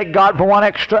beg God for 1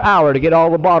 extra hour to get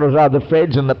all the bottles out of the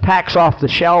fridge and the packs off the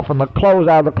shelf and the clothes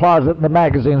out of the closet and the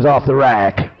magazines off the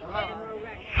rack.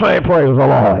 Say praise the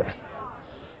Lord.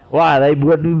 Why, they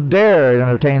wouldn't dare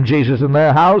entertain Jesus in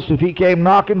their house if he came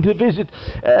knocking to visit.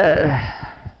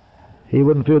 He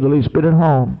wouldn't feel the least bit at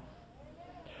home.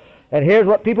 And here's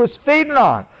what people's feeding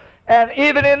on. And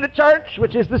even in the church,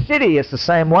 which is the city, it's the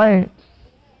same way.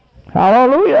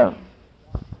 Hallelujah.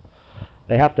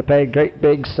 They have to pay great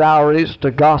big salaries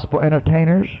to gospel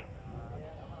entertainers,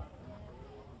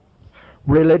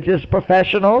 religious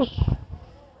professionals.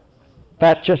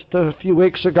 That just a few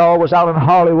weeks ago was out in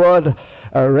Hollywood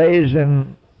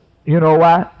raising, you know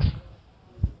what?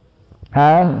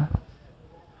 Huh?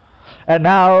 And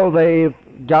now they've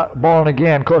got born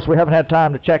again. Of course, we haven't had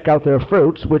time to check out their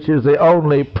fruits, which is the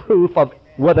only proof of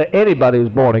whether anybody's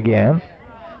born again.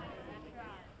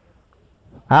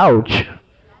 Ouch.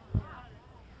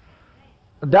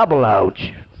 Double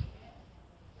ouch.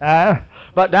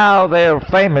 But now they're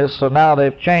famous, so now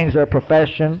they've changed their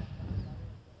profession.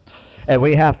 And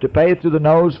we have to pay through the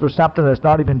nose for something that's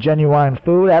not even genuine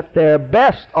food. At their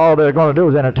best, all they're going to do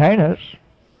is entertain us.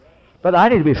 But I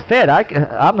need to be fed.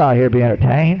 I'm not here to be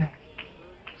entertained.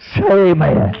 Say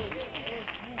amen.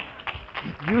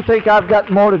 You think I've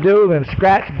got more to do than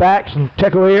scratch backs and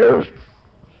tickle ears?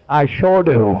 I sure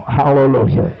do.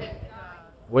 Hallelujah.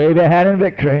 Wave your hand in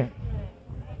victory.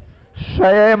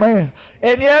 Say amen.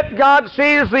 And yet God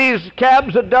sees these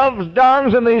cabs of dove's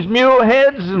dungs and these mule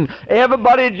heads and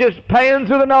everybody just paying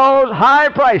through the nose high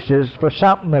prices for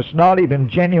something that's not even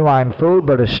genuine food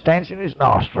but a stench in his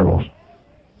nostrils.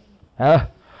 I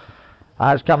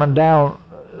was coming down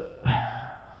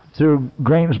through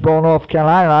Greensboro, North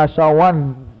Carolina, and I saw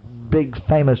one big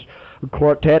famous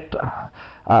quartet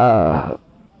that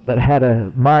had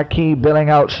a marquee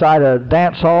billing outside a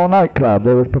dance hall nightclub.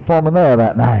 They was performing there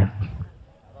that night.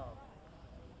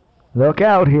 Look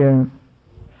out here.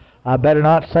 I better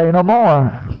not say no more.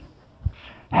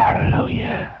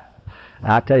 Hallelujah.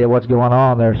 I'll tell you what's going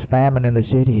on. There's famine in the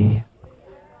city.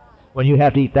 When you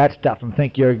have to eat that stuff and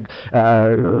think you're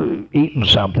eating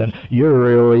something, you're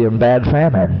really in bad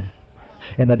famine.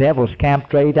 And the devil's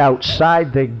camped right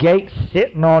outside the gate,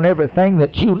 sitting on everything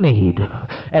that you need.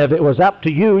 And if it was up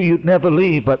to you, you'd never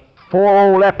leave. But 4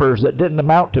 old lepers that didn't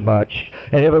amount to much,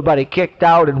 and everybody kicked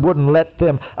out and wouldn't let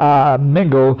them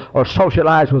mingle or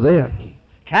socialize with them.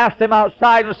 Cast them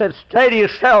outside and said, stay to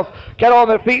yourself. Get on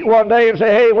their feet one day and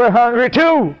say, hey, we're hungry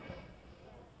too.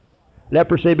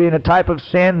 Leprosy being a type of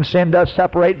sin, sin does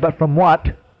separate, but from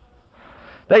what?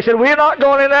 They said, we're not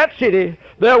going in that city.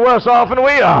 They're worse off than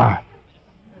we are.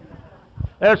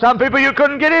 There are some people you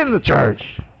couldn't get in the church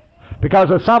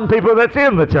because of some people that's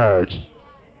in the church.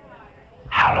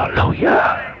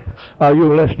 Hallelujah. Are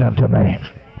you listening to me?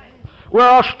 We're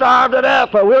all starved to death,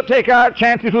 but we'll take our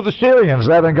chances with the Syrians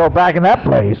rather than go back in that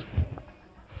place.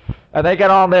 And they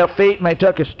got on their feet and they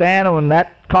took a stand, and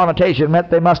that connotation meant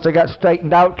they must have got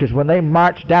straightened out, because when they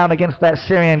marched down against that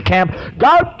Syrian camp,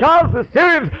 God caused the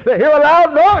Syrians to hear a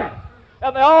loud noise.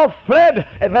 And they all fled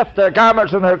and left their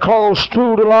garments and their clothes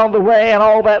strewed along the way, and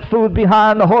all that food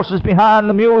behind, the horses behind,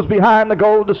 the mules behind, the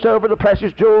gold, the silver, the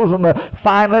precious jewels, and the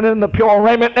fine linen, and the pure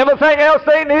raiment, and everything else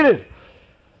they needed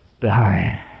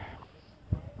behind.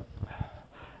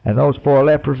 And those 4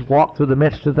 lepers walked through the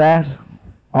midst of that,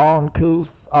 uncouth,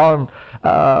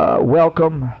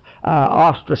 welcome,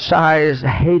 ostracized,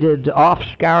 hated, off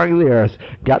scouring the earth,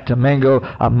 got to mingle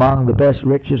among the best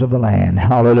riches of the land.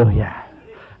 Hallelujah.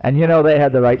 And you know, they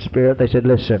had the right spirit. They said,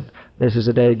 listen, this is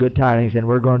a day of good tidings, and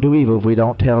we're going to do evil if we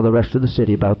don't tell the rest of the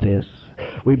city about this.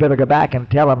 We better go back and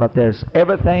tell them that there's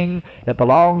everything that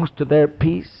belongs to their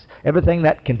peace, everything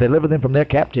that can deliver them from their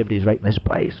captivities right in this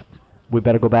place. We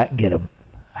better go back and get them.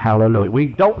 Hallelujah. We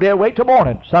don't dare wait till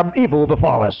morning. Some evil will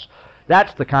befall us.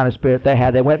 That's the kind of spirit they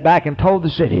had. They went back and told the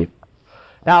city.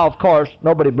 Now, of course,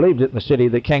 nobody believed it in the city.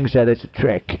 The king said it's a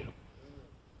trick.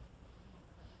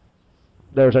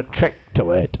 There's a trick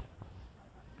to it.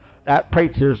 That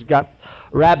preacher's got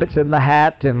rabbits in the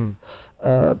hat and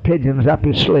pigeons up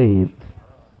his sleeve.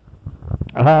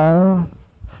 Now,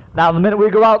 the minute we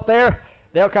go out there,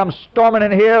 they'll come storming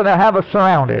in here and they'll have us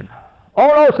surrounded. Oh,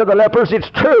 no, said the lepers, it's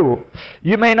true.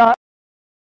 You may not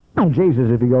Jesus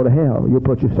if you go to hell. You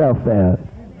put yourself there.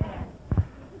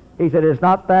 He said, it's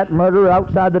not that murderer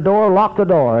outside the door, lock the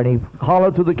door. And he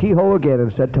hollered through the keyhole again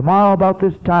and said, tomorrow about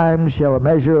this time shall a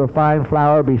measure of fine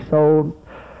flour be sold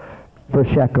for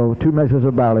a shekel, 2 measures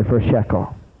of barley for a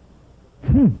shekel.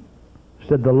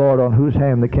 Said the Lord on whose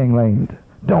hand the king leaned.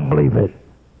 Don't believe it.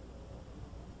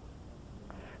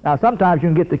 Now, sometimes you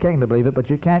can get the king to believe it, but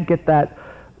you can't get that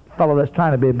fellow that's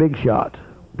trying to be a big shot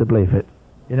to believe it.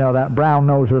 You know, that brown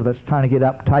noser that's trying to get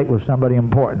uptight with somebody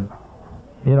important.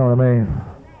 You know what I mean?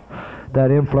 That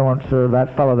influencer,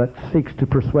 that fellow that seeks to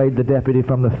persuade the deputy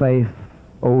from the faith,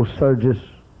 old Sergius,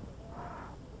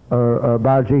 or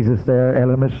Bar Jesus there,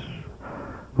 Elymas,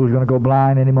 who's going to go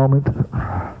blind any moment.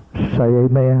 Say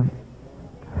amen.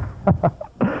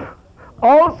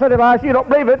 Oh, said Elisha, you don't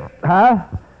believe it, huh?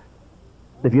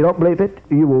 If you don't believe it,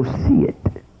 you will see it,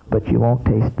 but you won't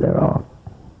taste thereof.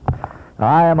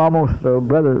 I am almost,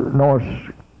 Brother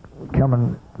Norris, come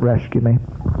and rescue me.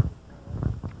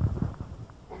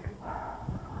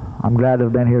 I'm glad to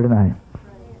have been here tonight.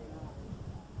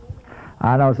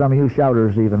 I know some of you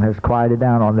shouters even has quieted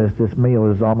down on this. This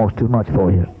meal is almost too much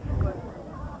for you.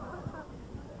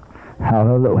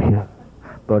 Hallelujah.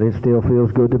 But it still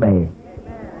feels good to me.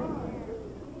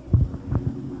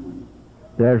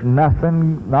 There's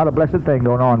nothing, not a blessed thing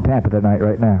going on in Tampa tonight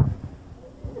right now.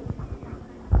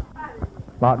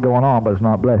 A lot going on, but it's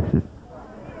not blessed.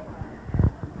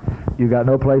 You got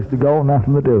no place to go,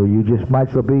 nothing to do. You just might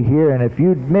as well be here, and if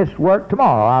you miss work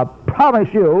tomorrow, I promise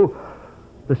you,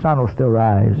 the sun will still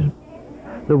rise.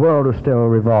 The world will still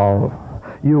revolve.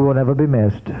 You will never be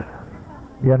missed.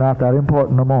 You're not that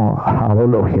important no more.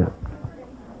 Hallelujah.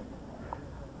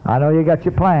 I know you got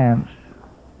your plans.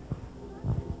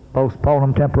 Postpone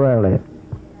them temporarily.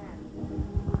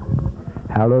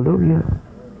 Hallelujah.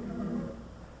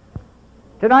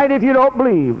 Tonight, if you don't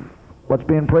believe what's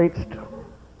being preached,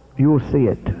 you will see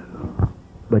it,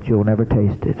 but you'll never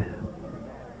taste it.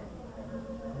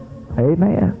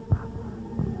 Amen.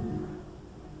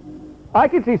 I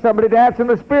can see somebody dance in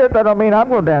the Spirit. That don't mean I'm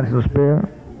going to dance in the Spirit.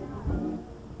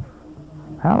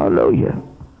 Hallelujah.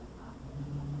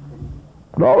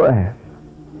 Glory.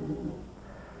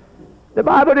 The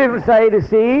Bible didn't say to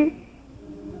see.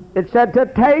 It said to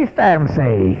taste and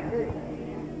see.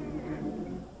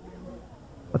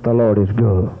 But the Lord is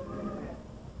good.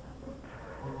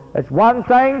 It's one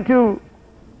thing to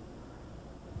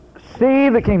see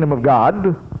the kingdom of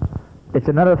God. It's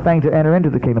another thing to enter into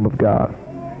the kingdom of God.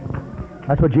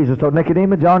 That's what Jesus told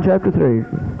Nicodemus in John chapter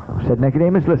 3. He said,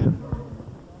 Nicodemus, listen.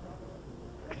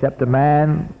 Except a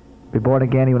man be born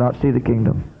again, he will not see the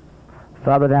kingdom.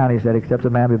 Farther down he said, except a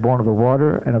man be born of the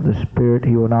water and of the Spirit,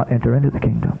 he will not enter into the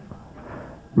kingdom.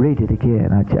 Read it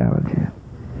again, I challenge you.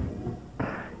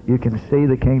 You can see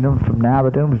the kingdom from now to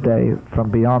doomsday,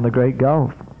 from beyond the great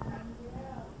gulf.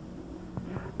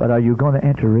 But are you going to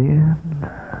enter in?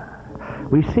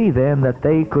 We see then that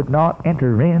they could not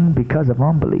enter in because of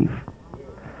unbelief.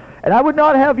 And I would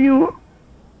not have you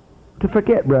to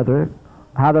forget, brethren,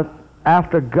 how that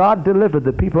after God delivered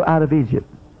the people out of Egypt,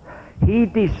 He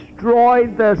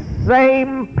destroyed the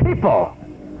same people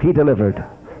He delivered.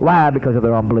 Why? Because of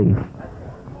their unbelief.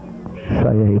 Say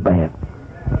amen.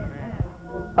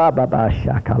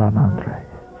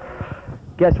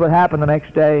 Guess what happened the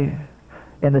next day?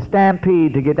 In the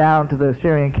stampede to get down to the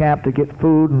Syrian camp to get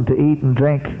food and to eat and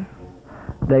drink,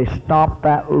 they stomped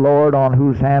that Lord on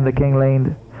whose hand the king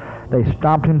leaned. They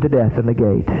stomped him to death in the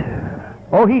gate.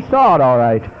 Oh, he saw it all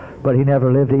right, but he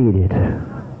never lived to eat it.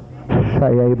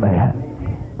 Say amen.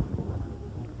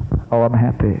 Oh, I'm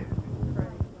happy.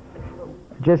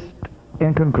 Just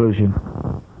in conclusion,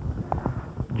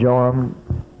 Joram,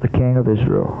 the king of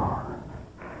Israel,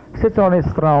 sits on his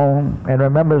throne and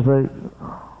remembers the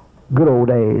good old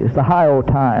days, the high old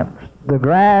times, the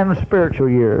grand spiritual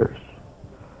years.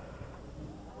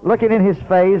 Looking in his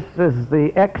face is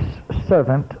the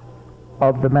ex-servant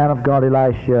of the man of God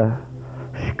Elisha,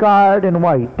 scarred and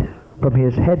white from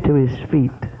his head to his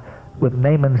feet with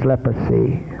Naaman's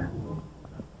leprosy.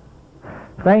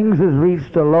 Things has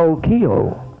reached a low keel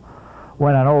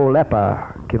when an old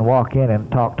leper can walk in and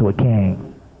talk to a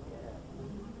king.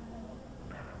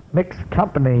 Mixed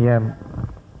company and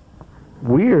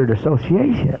weird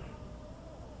association.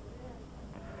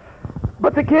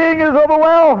 But the king is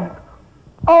overwhelmed.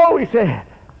 Oh, he said,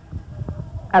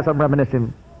 as I'm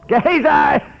reminiscing,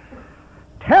 Gehazi,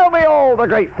 tell me all the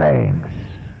great things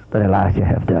that Elisha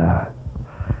have done.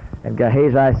 And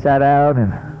Gehazi sat down,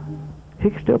 and he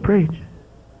could still preach.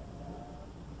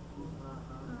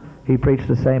 He preached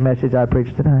the same message I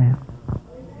preached tonight.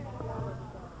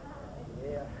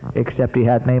 Except he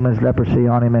had Naaman's leprosy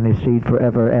on him and his seed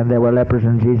forever, and there were lepers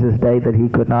in Jesus' day that he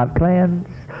could not cleanse,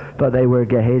 but they were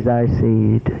Gehazi's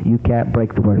seed. You can't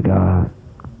break the word of God.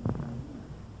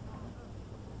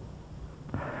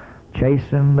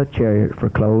 Chasing the chariot for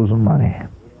clothes and money.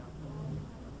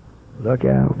 Look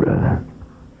out, brother.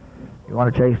 You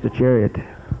want to chase the chariot,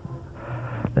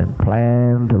 then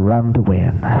plan to run to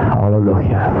win.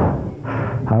 Hallelujah.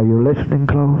 Are you listening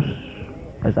close?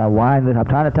 As I wind this, I'm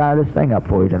trying to tie this thing up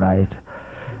for you tonight.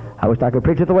 I wish I could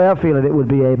preach it the way I feel it. It would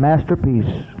be a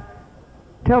masterpiece.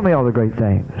 Tell me all the great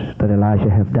things that Elisha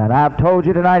have done. I've told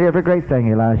you tonight every great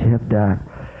thing Elisha have done.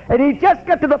 And he just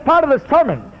got to the part of the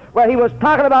sermon where he was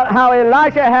talking about how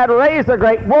Elisha had raised the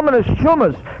great woman of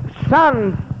Shuma's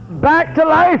son back to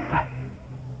life.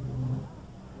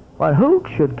 But who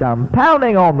should come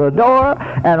pounding on the door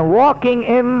and walking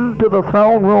into the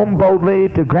throne room boldly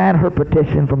to grant her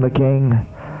petition from the king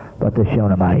but the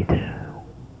Shunammite?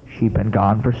 She'd been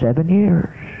gone for 7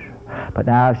 years, but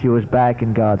now she was back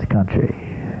in God's country.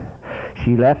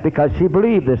 She left because she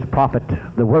believed this prophet,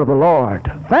 the word of the Lord.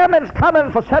 Famine's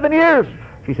coming for 7 years.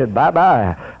 She said,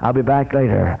 bye-bye, I'll be back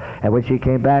later. And when she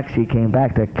came back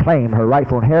to claim her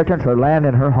rightful inheritance, her land,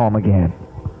 and her home again.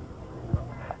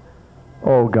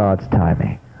 Oh, God's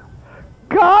timing.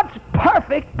 God's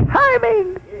perfect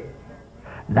timing.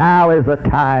 Now is the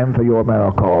time for your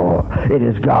miracle. It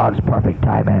is God's perfect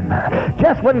timing.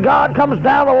 Just when God comes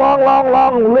down the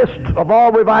long list of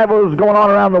all revivals going on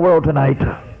around the world tonight,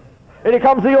 and he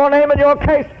comes to your name and your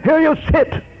case, here you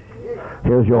sit.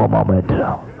 Here's your moment.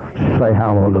 Say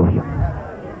hallelujah.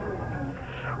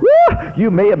 Woo! You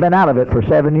may have been out of it for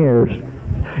 7 years.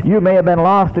 You may have been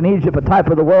lost in Egypt, a type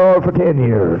of the world, for 10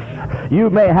 years. You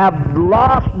may have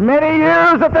lost many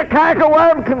years that the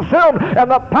cankerworm consumed and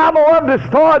the palmerworm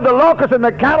destroyed, the locust and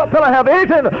the caterpillar have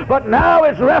eaten, but now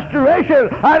it's restoration.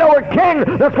 I know a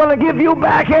king that's going to give you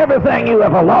back everything you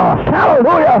ever lost.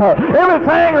 Hallelujah.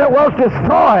 Everything that was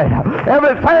destroyed,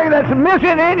 everything that's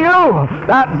missing in you,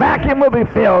 that vacuum will be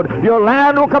filled. Your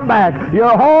land will come back.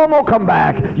 Your home will come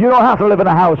back. You don't have to live in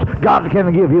a house. God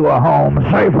can give you a home.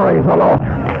 Say praise the Lord.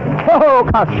 Oh,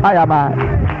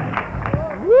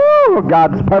 woo,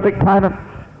 God's perfect timing.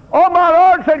 Oh, my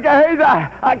Lord, said Gehazi,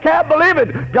 I can't believe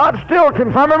it. God's still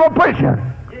confirming my preaching.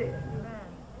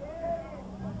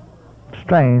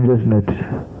 Strange, isn't it?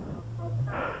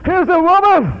 Here's the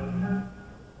woman.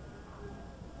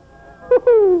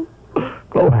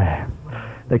 Glory.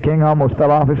 The king almost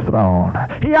fell off his throne.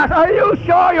 He asked, are you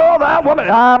sure you're that woman?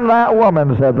 I'm that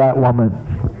woman, said that woman.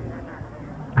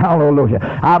 Hallelujah.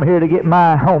 I'm here to get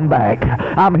my home back.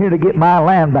 I'm here to get my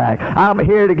land back. I'm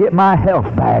here to get my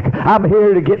health back. I'm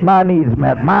here to get my needs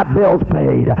met, my bills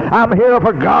paid. I'm here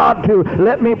for God to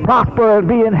let me prosper and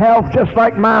be in health just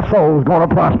like my soul's going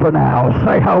to prosper now.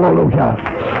 Say hallelujah.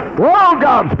 Well,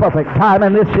 God's perfect time,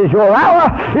 and this is your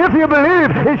hour. If you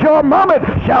believe it's your moment,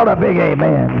 shout a big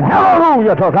amen.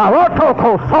 Hallelujah to God.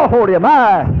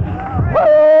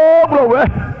 Oh, glory.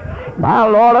 My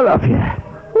Lord, I love you.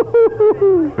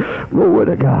 Glory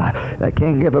to God. That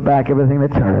king give her back everything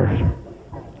that's hers.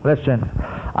 Listen,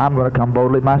 I'm going to come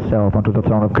boldly myself unto the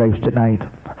throne of grace tonight.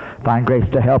 Find grace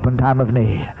to help in time of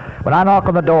need. When I knock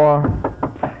on the door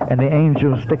and the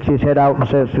angel sticks his head out and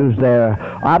says, who's there?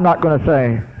 I'm not going to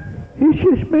say, it's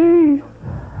just me.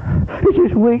 It's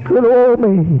just weak little old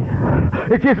me.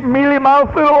 It's just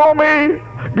mealy-mouthed little old me.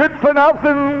 Good for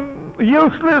nothing,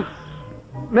 useless,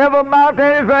 never amount to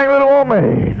anything little old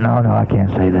me. No, I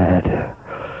can't say that.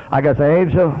 I got to say,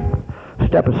 angel,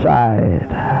 step aside.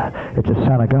 It's the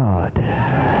Son of God.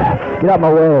 Get out of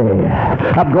my way.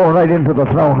 I'm going right into the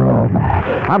throne room.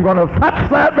 I'm going to touch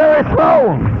that very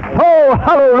throne. Oh,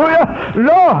 hallelujah.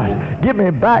 Lord, give me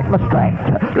back my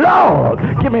strength. Lord,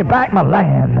 give me back my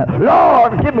land.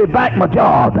 Lord, give me back my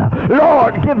job.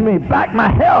 Lord, give me back my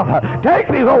health. Take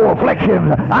these old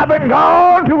afflictions. I've been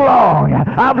gone too long.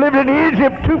 I've lived in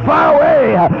Egypt too far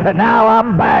away. And now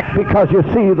I'm back because you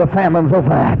see the famines of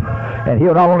that. And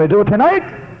he'll not only do it tonight,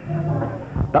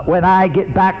 but when I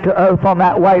get back to earth on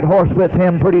that white horse with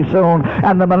him pretty soon,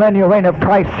 and the millennial reign of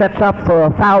Christ sets up for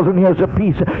 1,000 years of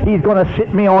peace, he's going to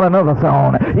sit me on another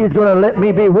throne. He's going to let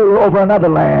me be ruler over another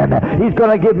land. He's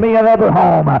going to give me another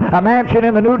home, a mansion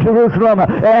in the New Jerusalem,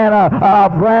 and a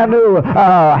brand new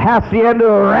hacienda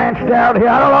ranch down here.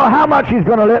 I don't know how much he's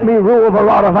going to let me rule with a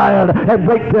rod of iron and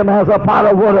break them as a pot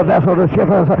of wood, a vessel to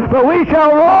shivers. But we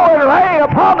shall rule and reign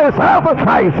upon this earth of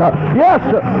Christ. Yes,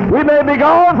 we may be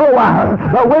gone for a while,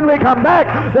 but when we come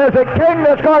back, there's a king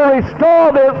that's going to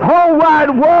restore this whole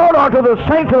wide world unto the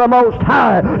saints of the Most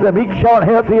High. The meek shall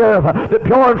inherit the earth, the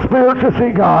pure in spirit shall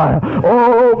see God.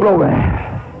 Oh, glory.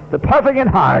 The perfect in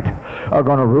heart are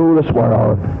going to rule this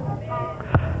world.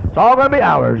 It's all going to be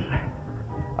ours.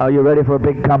 Are you ready for a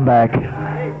big comeback?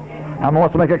 How many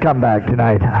wants to make a comeback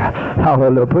tonight?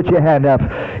 Hallelujah. Put your hand up.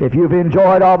 If you've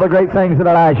enjoyed all the great things that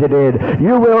Elisha did,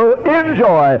 you will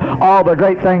enjoy all the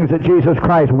great things that Jesus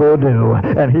Christ will do.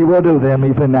 And he will do them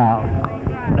even now.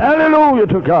 Hallelujah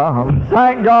to God.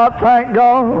 Thank God, thank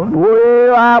God.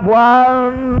 We have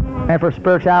won. And for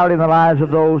spirituality in the lives of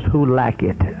those who lack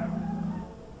it.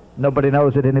 Nobody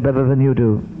knows it any better than you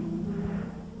do.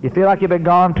 You feel like you've been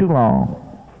gone too long.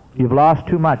 You've lost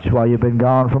too much while you've been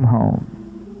gone from home.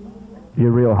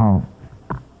 Your real home.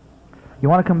 You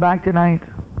want to come back tonight?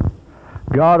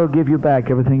 God will give you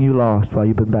back everything you lost while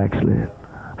you've been backslid.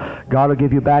 God will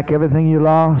give you back everything you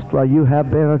lost while you have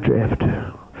been adrift,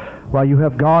 while you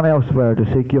have gone elsewhere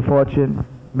to seek your fortune.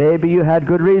 Maybe you had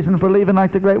good reason for leaving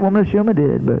like the great woman of Shuma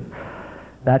did, but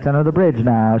that's under the bridge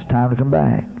now. It's time to come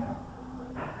back.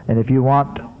 And if you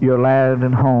want your land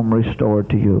and home restored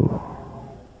to you,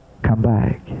 come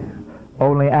back.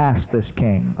 Only ask this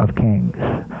King of Kings,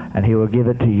 and he will give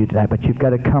it to you tonight. But you've got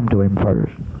to come to him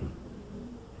first.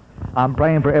 I'm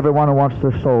praying for everyone who wants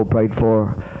their soul prayed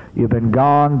for. You've been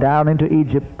gone down into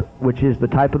Egypt, which is the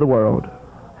type of the world.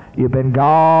 You've been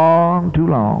gone too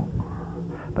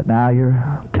long, but now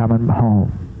you're coming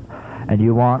home, and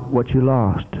you want what you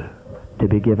lost to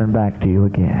be given back to you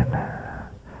again.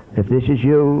 If this is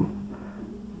you,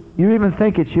 you even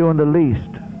think it's you in the least.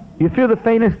 You feel the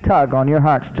faintest tug on your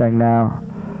heartstring now.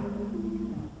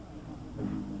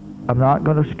 I'm not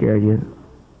going to scare you.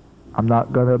 I'm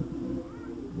not going to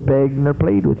beg nor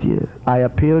plead with you. I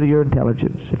appeal to your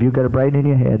intelligence. If you've got a brain in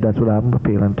your head, that's what I'm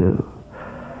appealing to.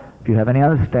 If you have any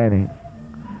understanding,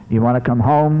 you want to come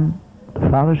home to the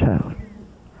Father's house.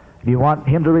 If you want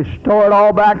him to restore it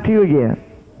all back to you again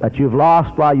that you've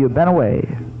lost while you've been away,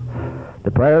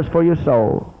 the prayers for your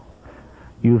soul,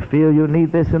 you feel you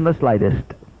need this in the slightest,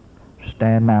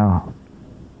 stand now.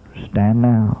 Stand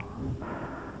now.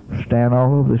 Stand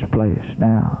all over this place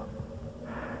now.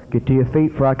 Get to your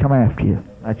feet before I come after you.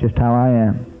 That's just how I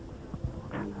am.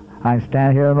 I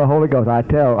stand here in the Holy Ghost. I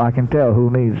can tell who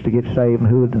needs to get saved and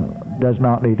who does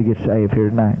not need to get saved here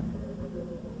tonight.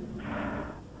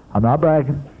 I'm not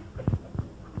bragging.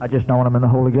 I just know when I'm in the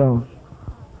Holy Ghost.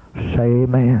 Say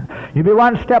amen. You be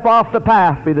one step off the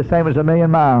path, be the same as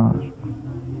 1,000,000 miles.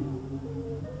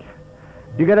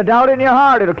 You get a doubt in your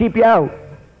heart, it'll keep you out.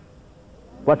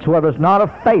 Whatsoever is not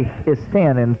of faith is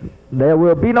sin, and there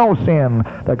will be no sin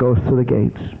that goes through the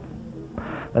gates.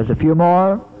 There's a few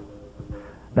more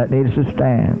that needs to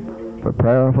stand for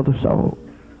prayer for the soul.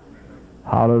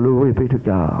 Hallelujah be to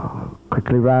God.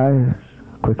 Quickly rise,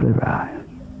 quickly rise.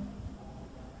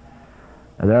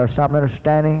 Now, there are some that are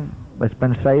standing that's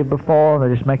been saved before,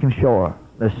 they're just making sure.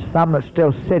 There's some that's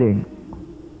still sitting,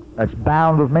 that's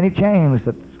bound with many chains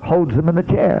that holds them in the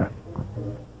chair.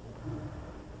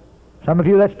 Some of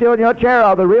you that's still in your chair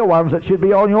are the real ones that should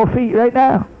be on your feet right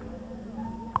now.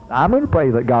 I'm going to pray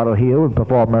that God will heal and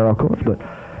perform miracles, but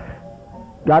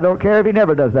God don't care if he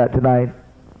never does that tonight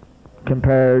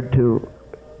compared to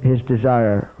his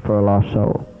desire for a lost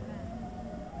soul.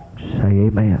 Say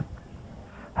amen.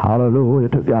 Hallelujah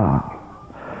to God.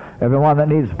 Everyone that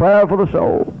needs prayer for the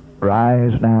soul,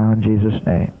 rise now in Jesus'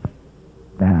 name.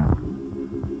 Now.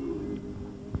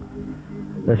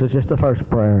 This is just the first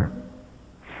prayer.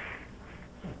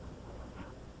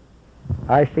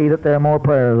 I see that there are more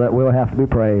prayers that will have to be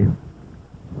prayed.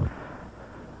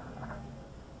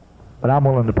 But I'm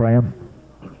willing to pray them.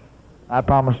 I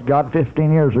promised God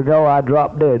 15 years ago I'd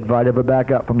drop dead if I'd ever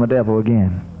back up from the devil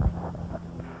again.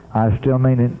 I still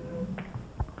mean it.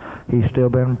 He's still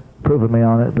been proving me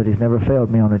on it, but he's never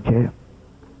failed me on it yet.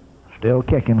 Still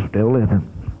kicking, still living.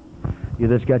 You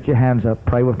just got your hands up.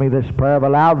 Pray with me this prayer of a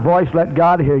loud voice. Let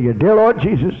God hear you. Dear Lord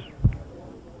Jesus,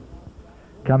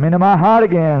 come into my heart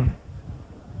again.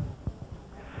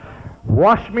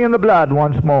 Wash me in the blood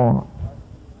once more.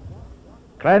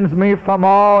 Cleanse me from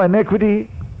all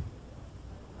iniquity,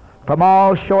 from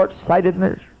all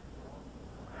short-sightedness,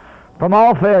 from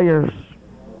all failures.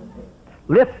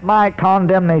 Lift my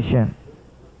condemnation.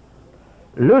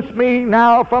 Loose me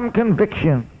now from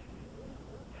conviction.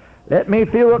 Let me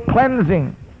feel a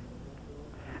cleansing,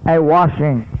 a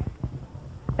washing,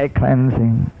 a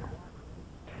cleansing.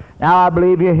 Now I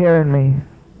believe you're hearing me.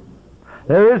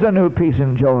 There is a new peace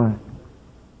and joy.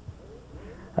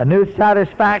 A new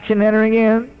satisfaction entering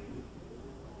in.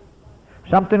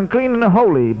 Something clean and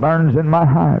holy burns in my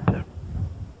heart.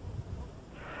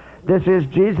 This is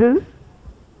Jesus,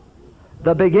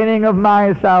 the beginning of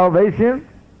my salvation.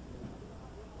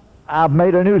 I've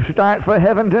made a new start for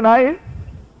heaven tonight.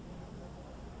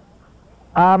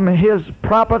 I'm His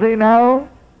property now.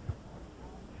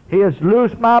 He has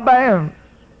loosed my bands.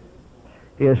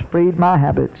 He has freed my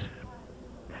habits.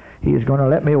 He is going to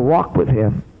let me walk with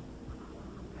Him.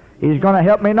 He's going to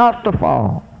help me not to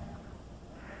fall,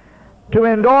 to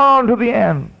endure on to the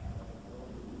end,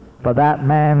 for that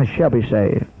man shall be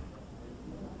saved.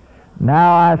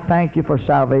 Now I thank you for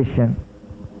salvation,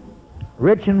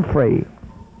 rich and free.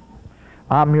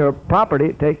 I'm your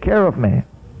property. Take care of me.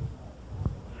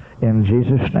 In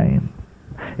Jesus' name.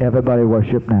 Everybody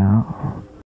worship now.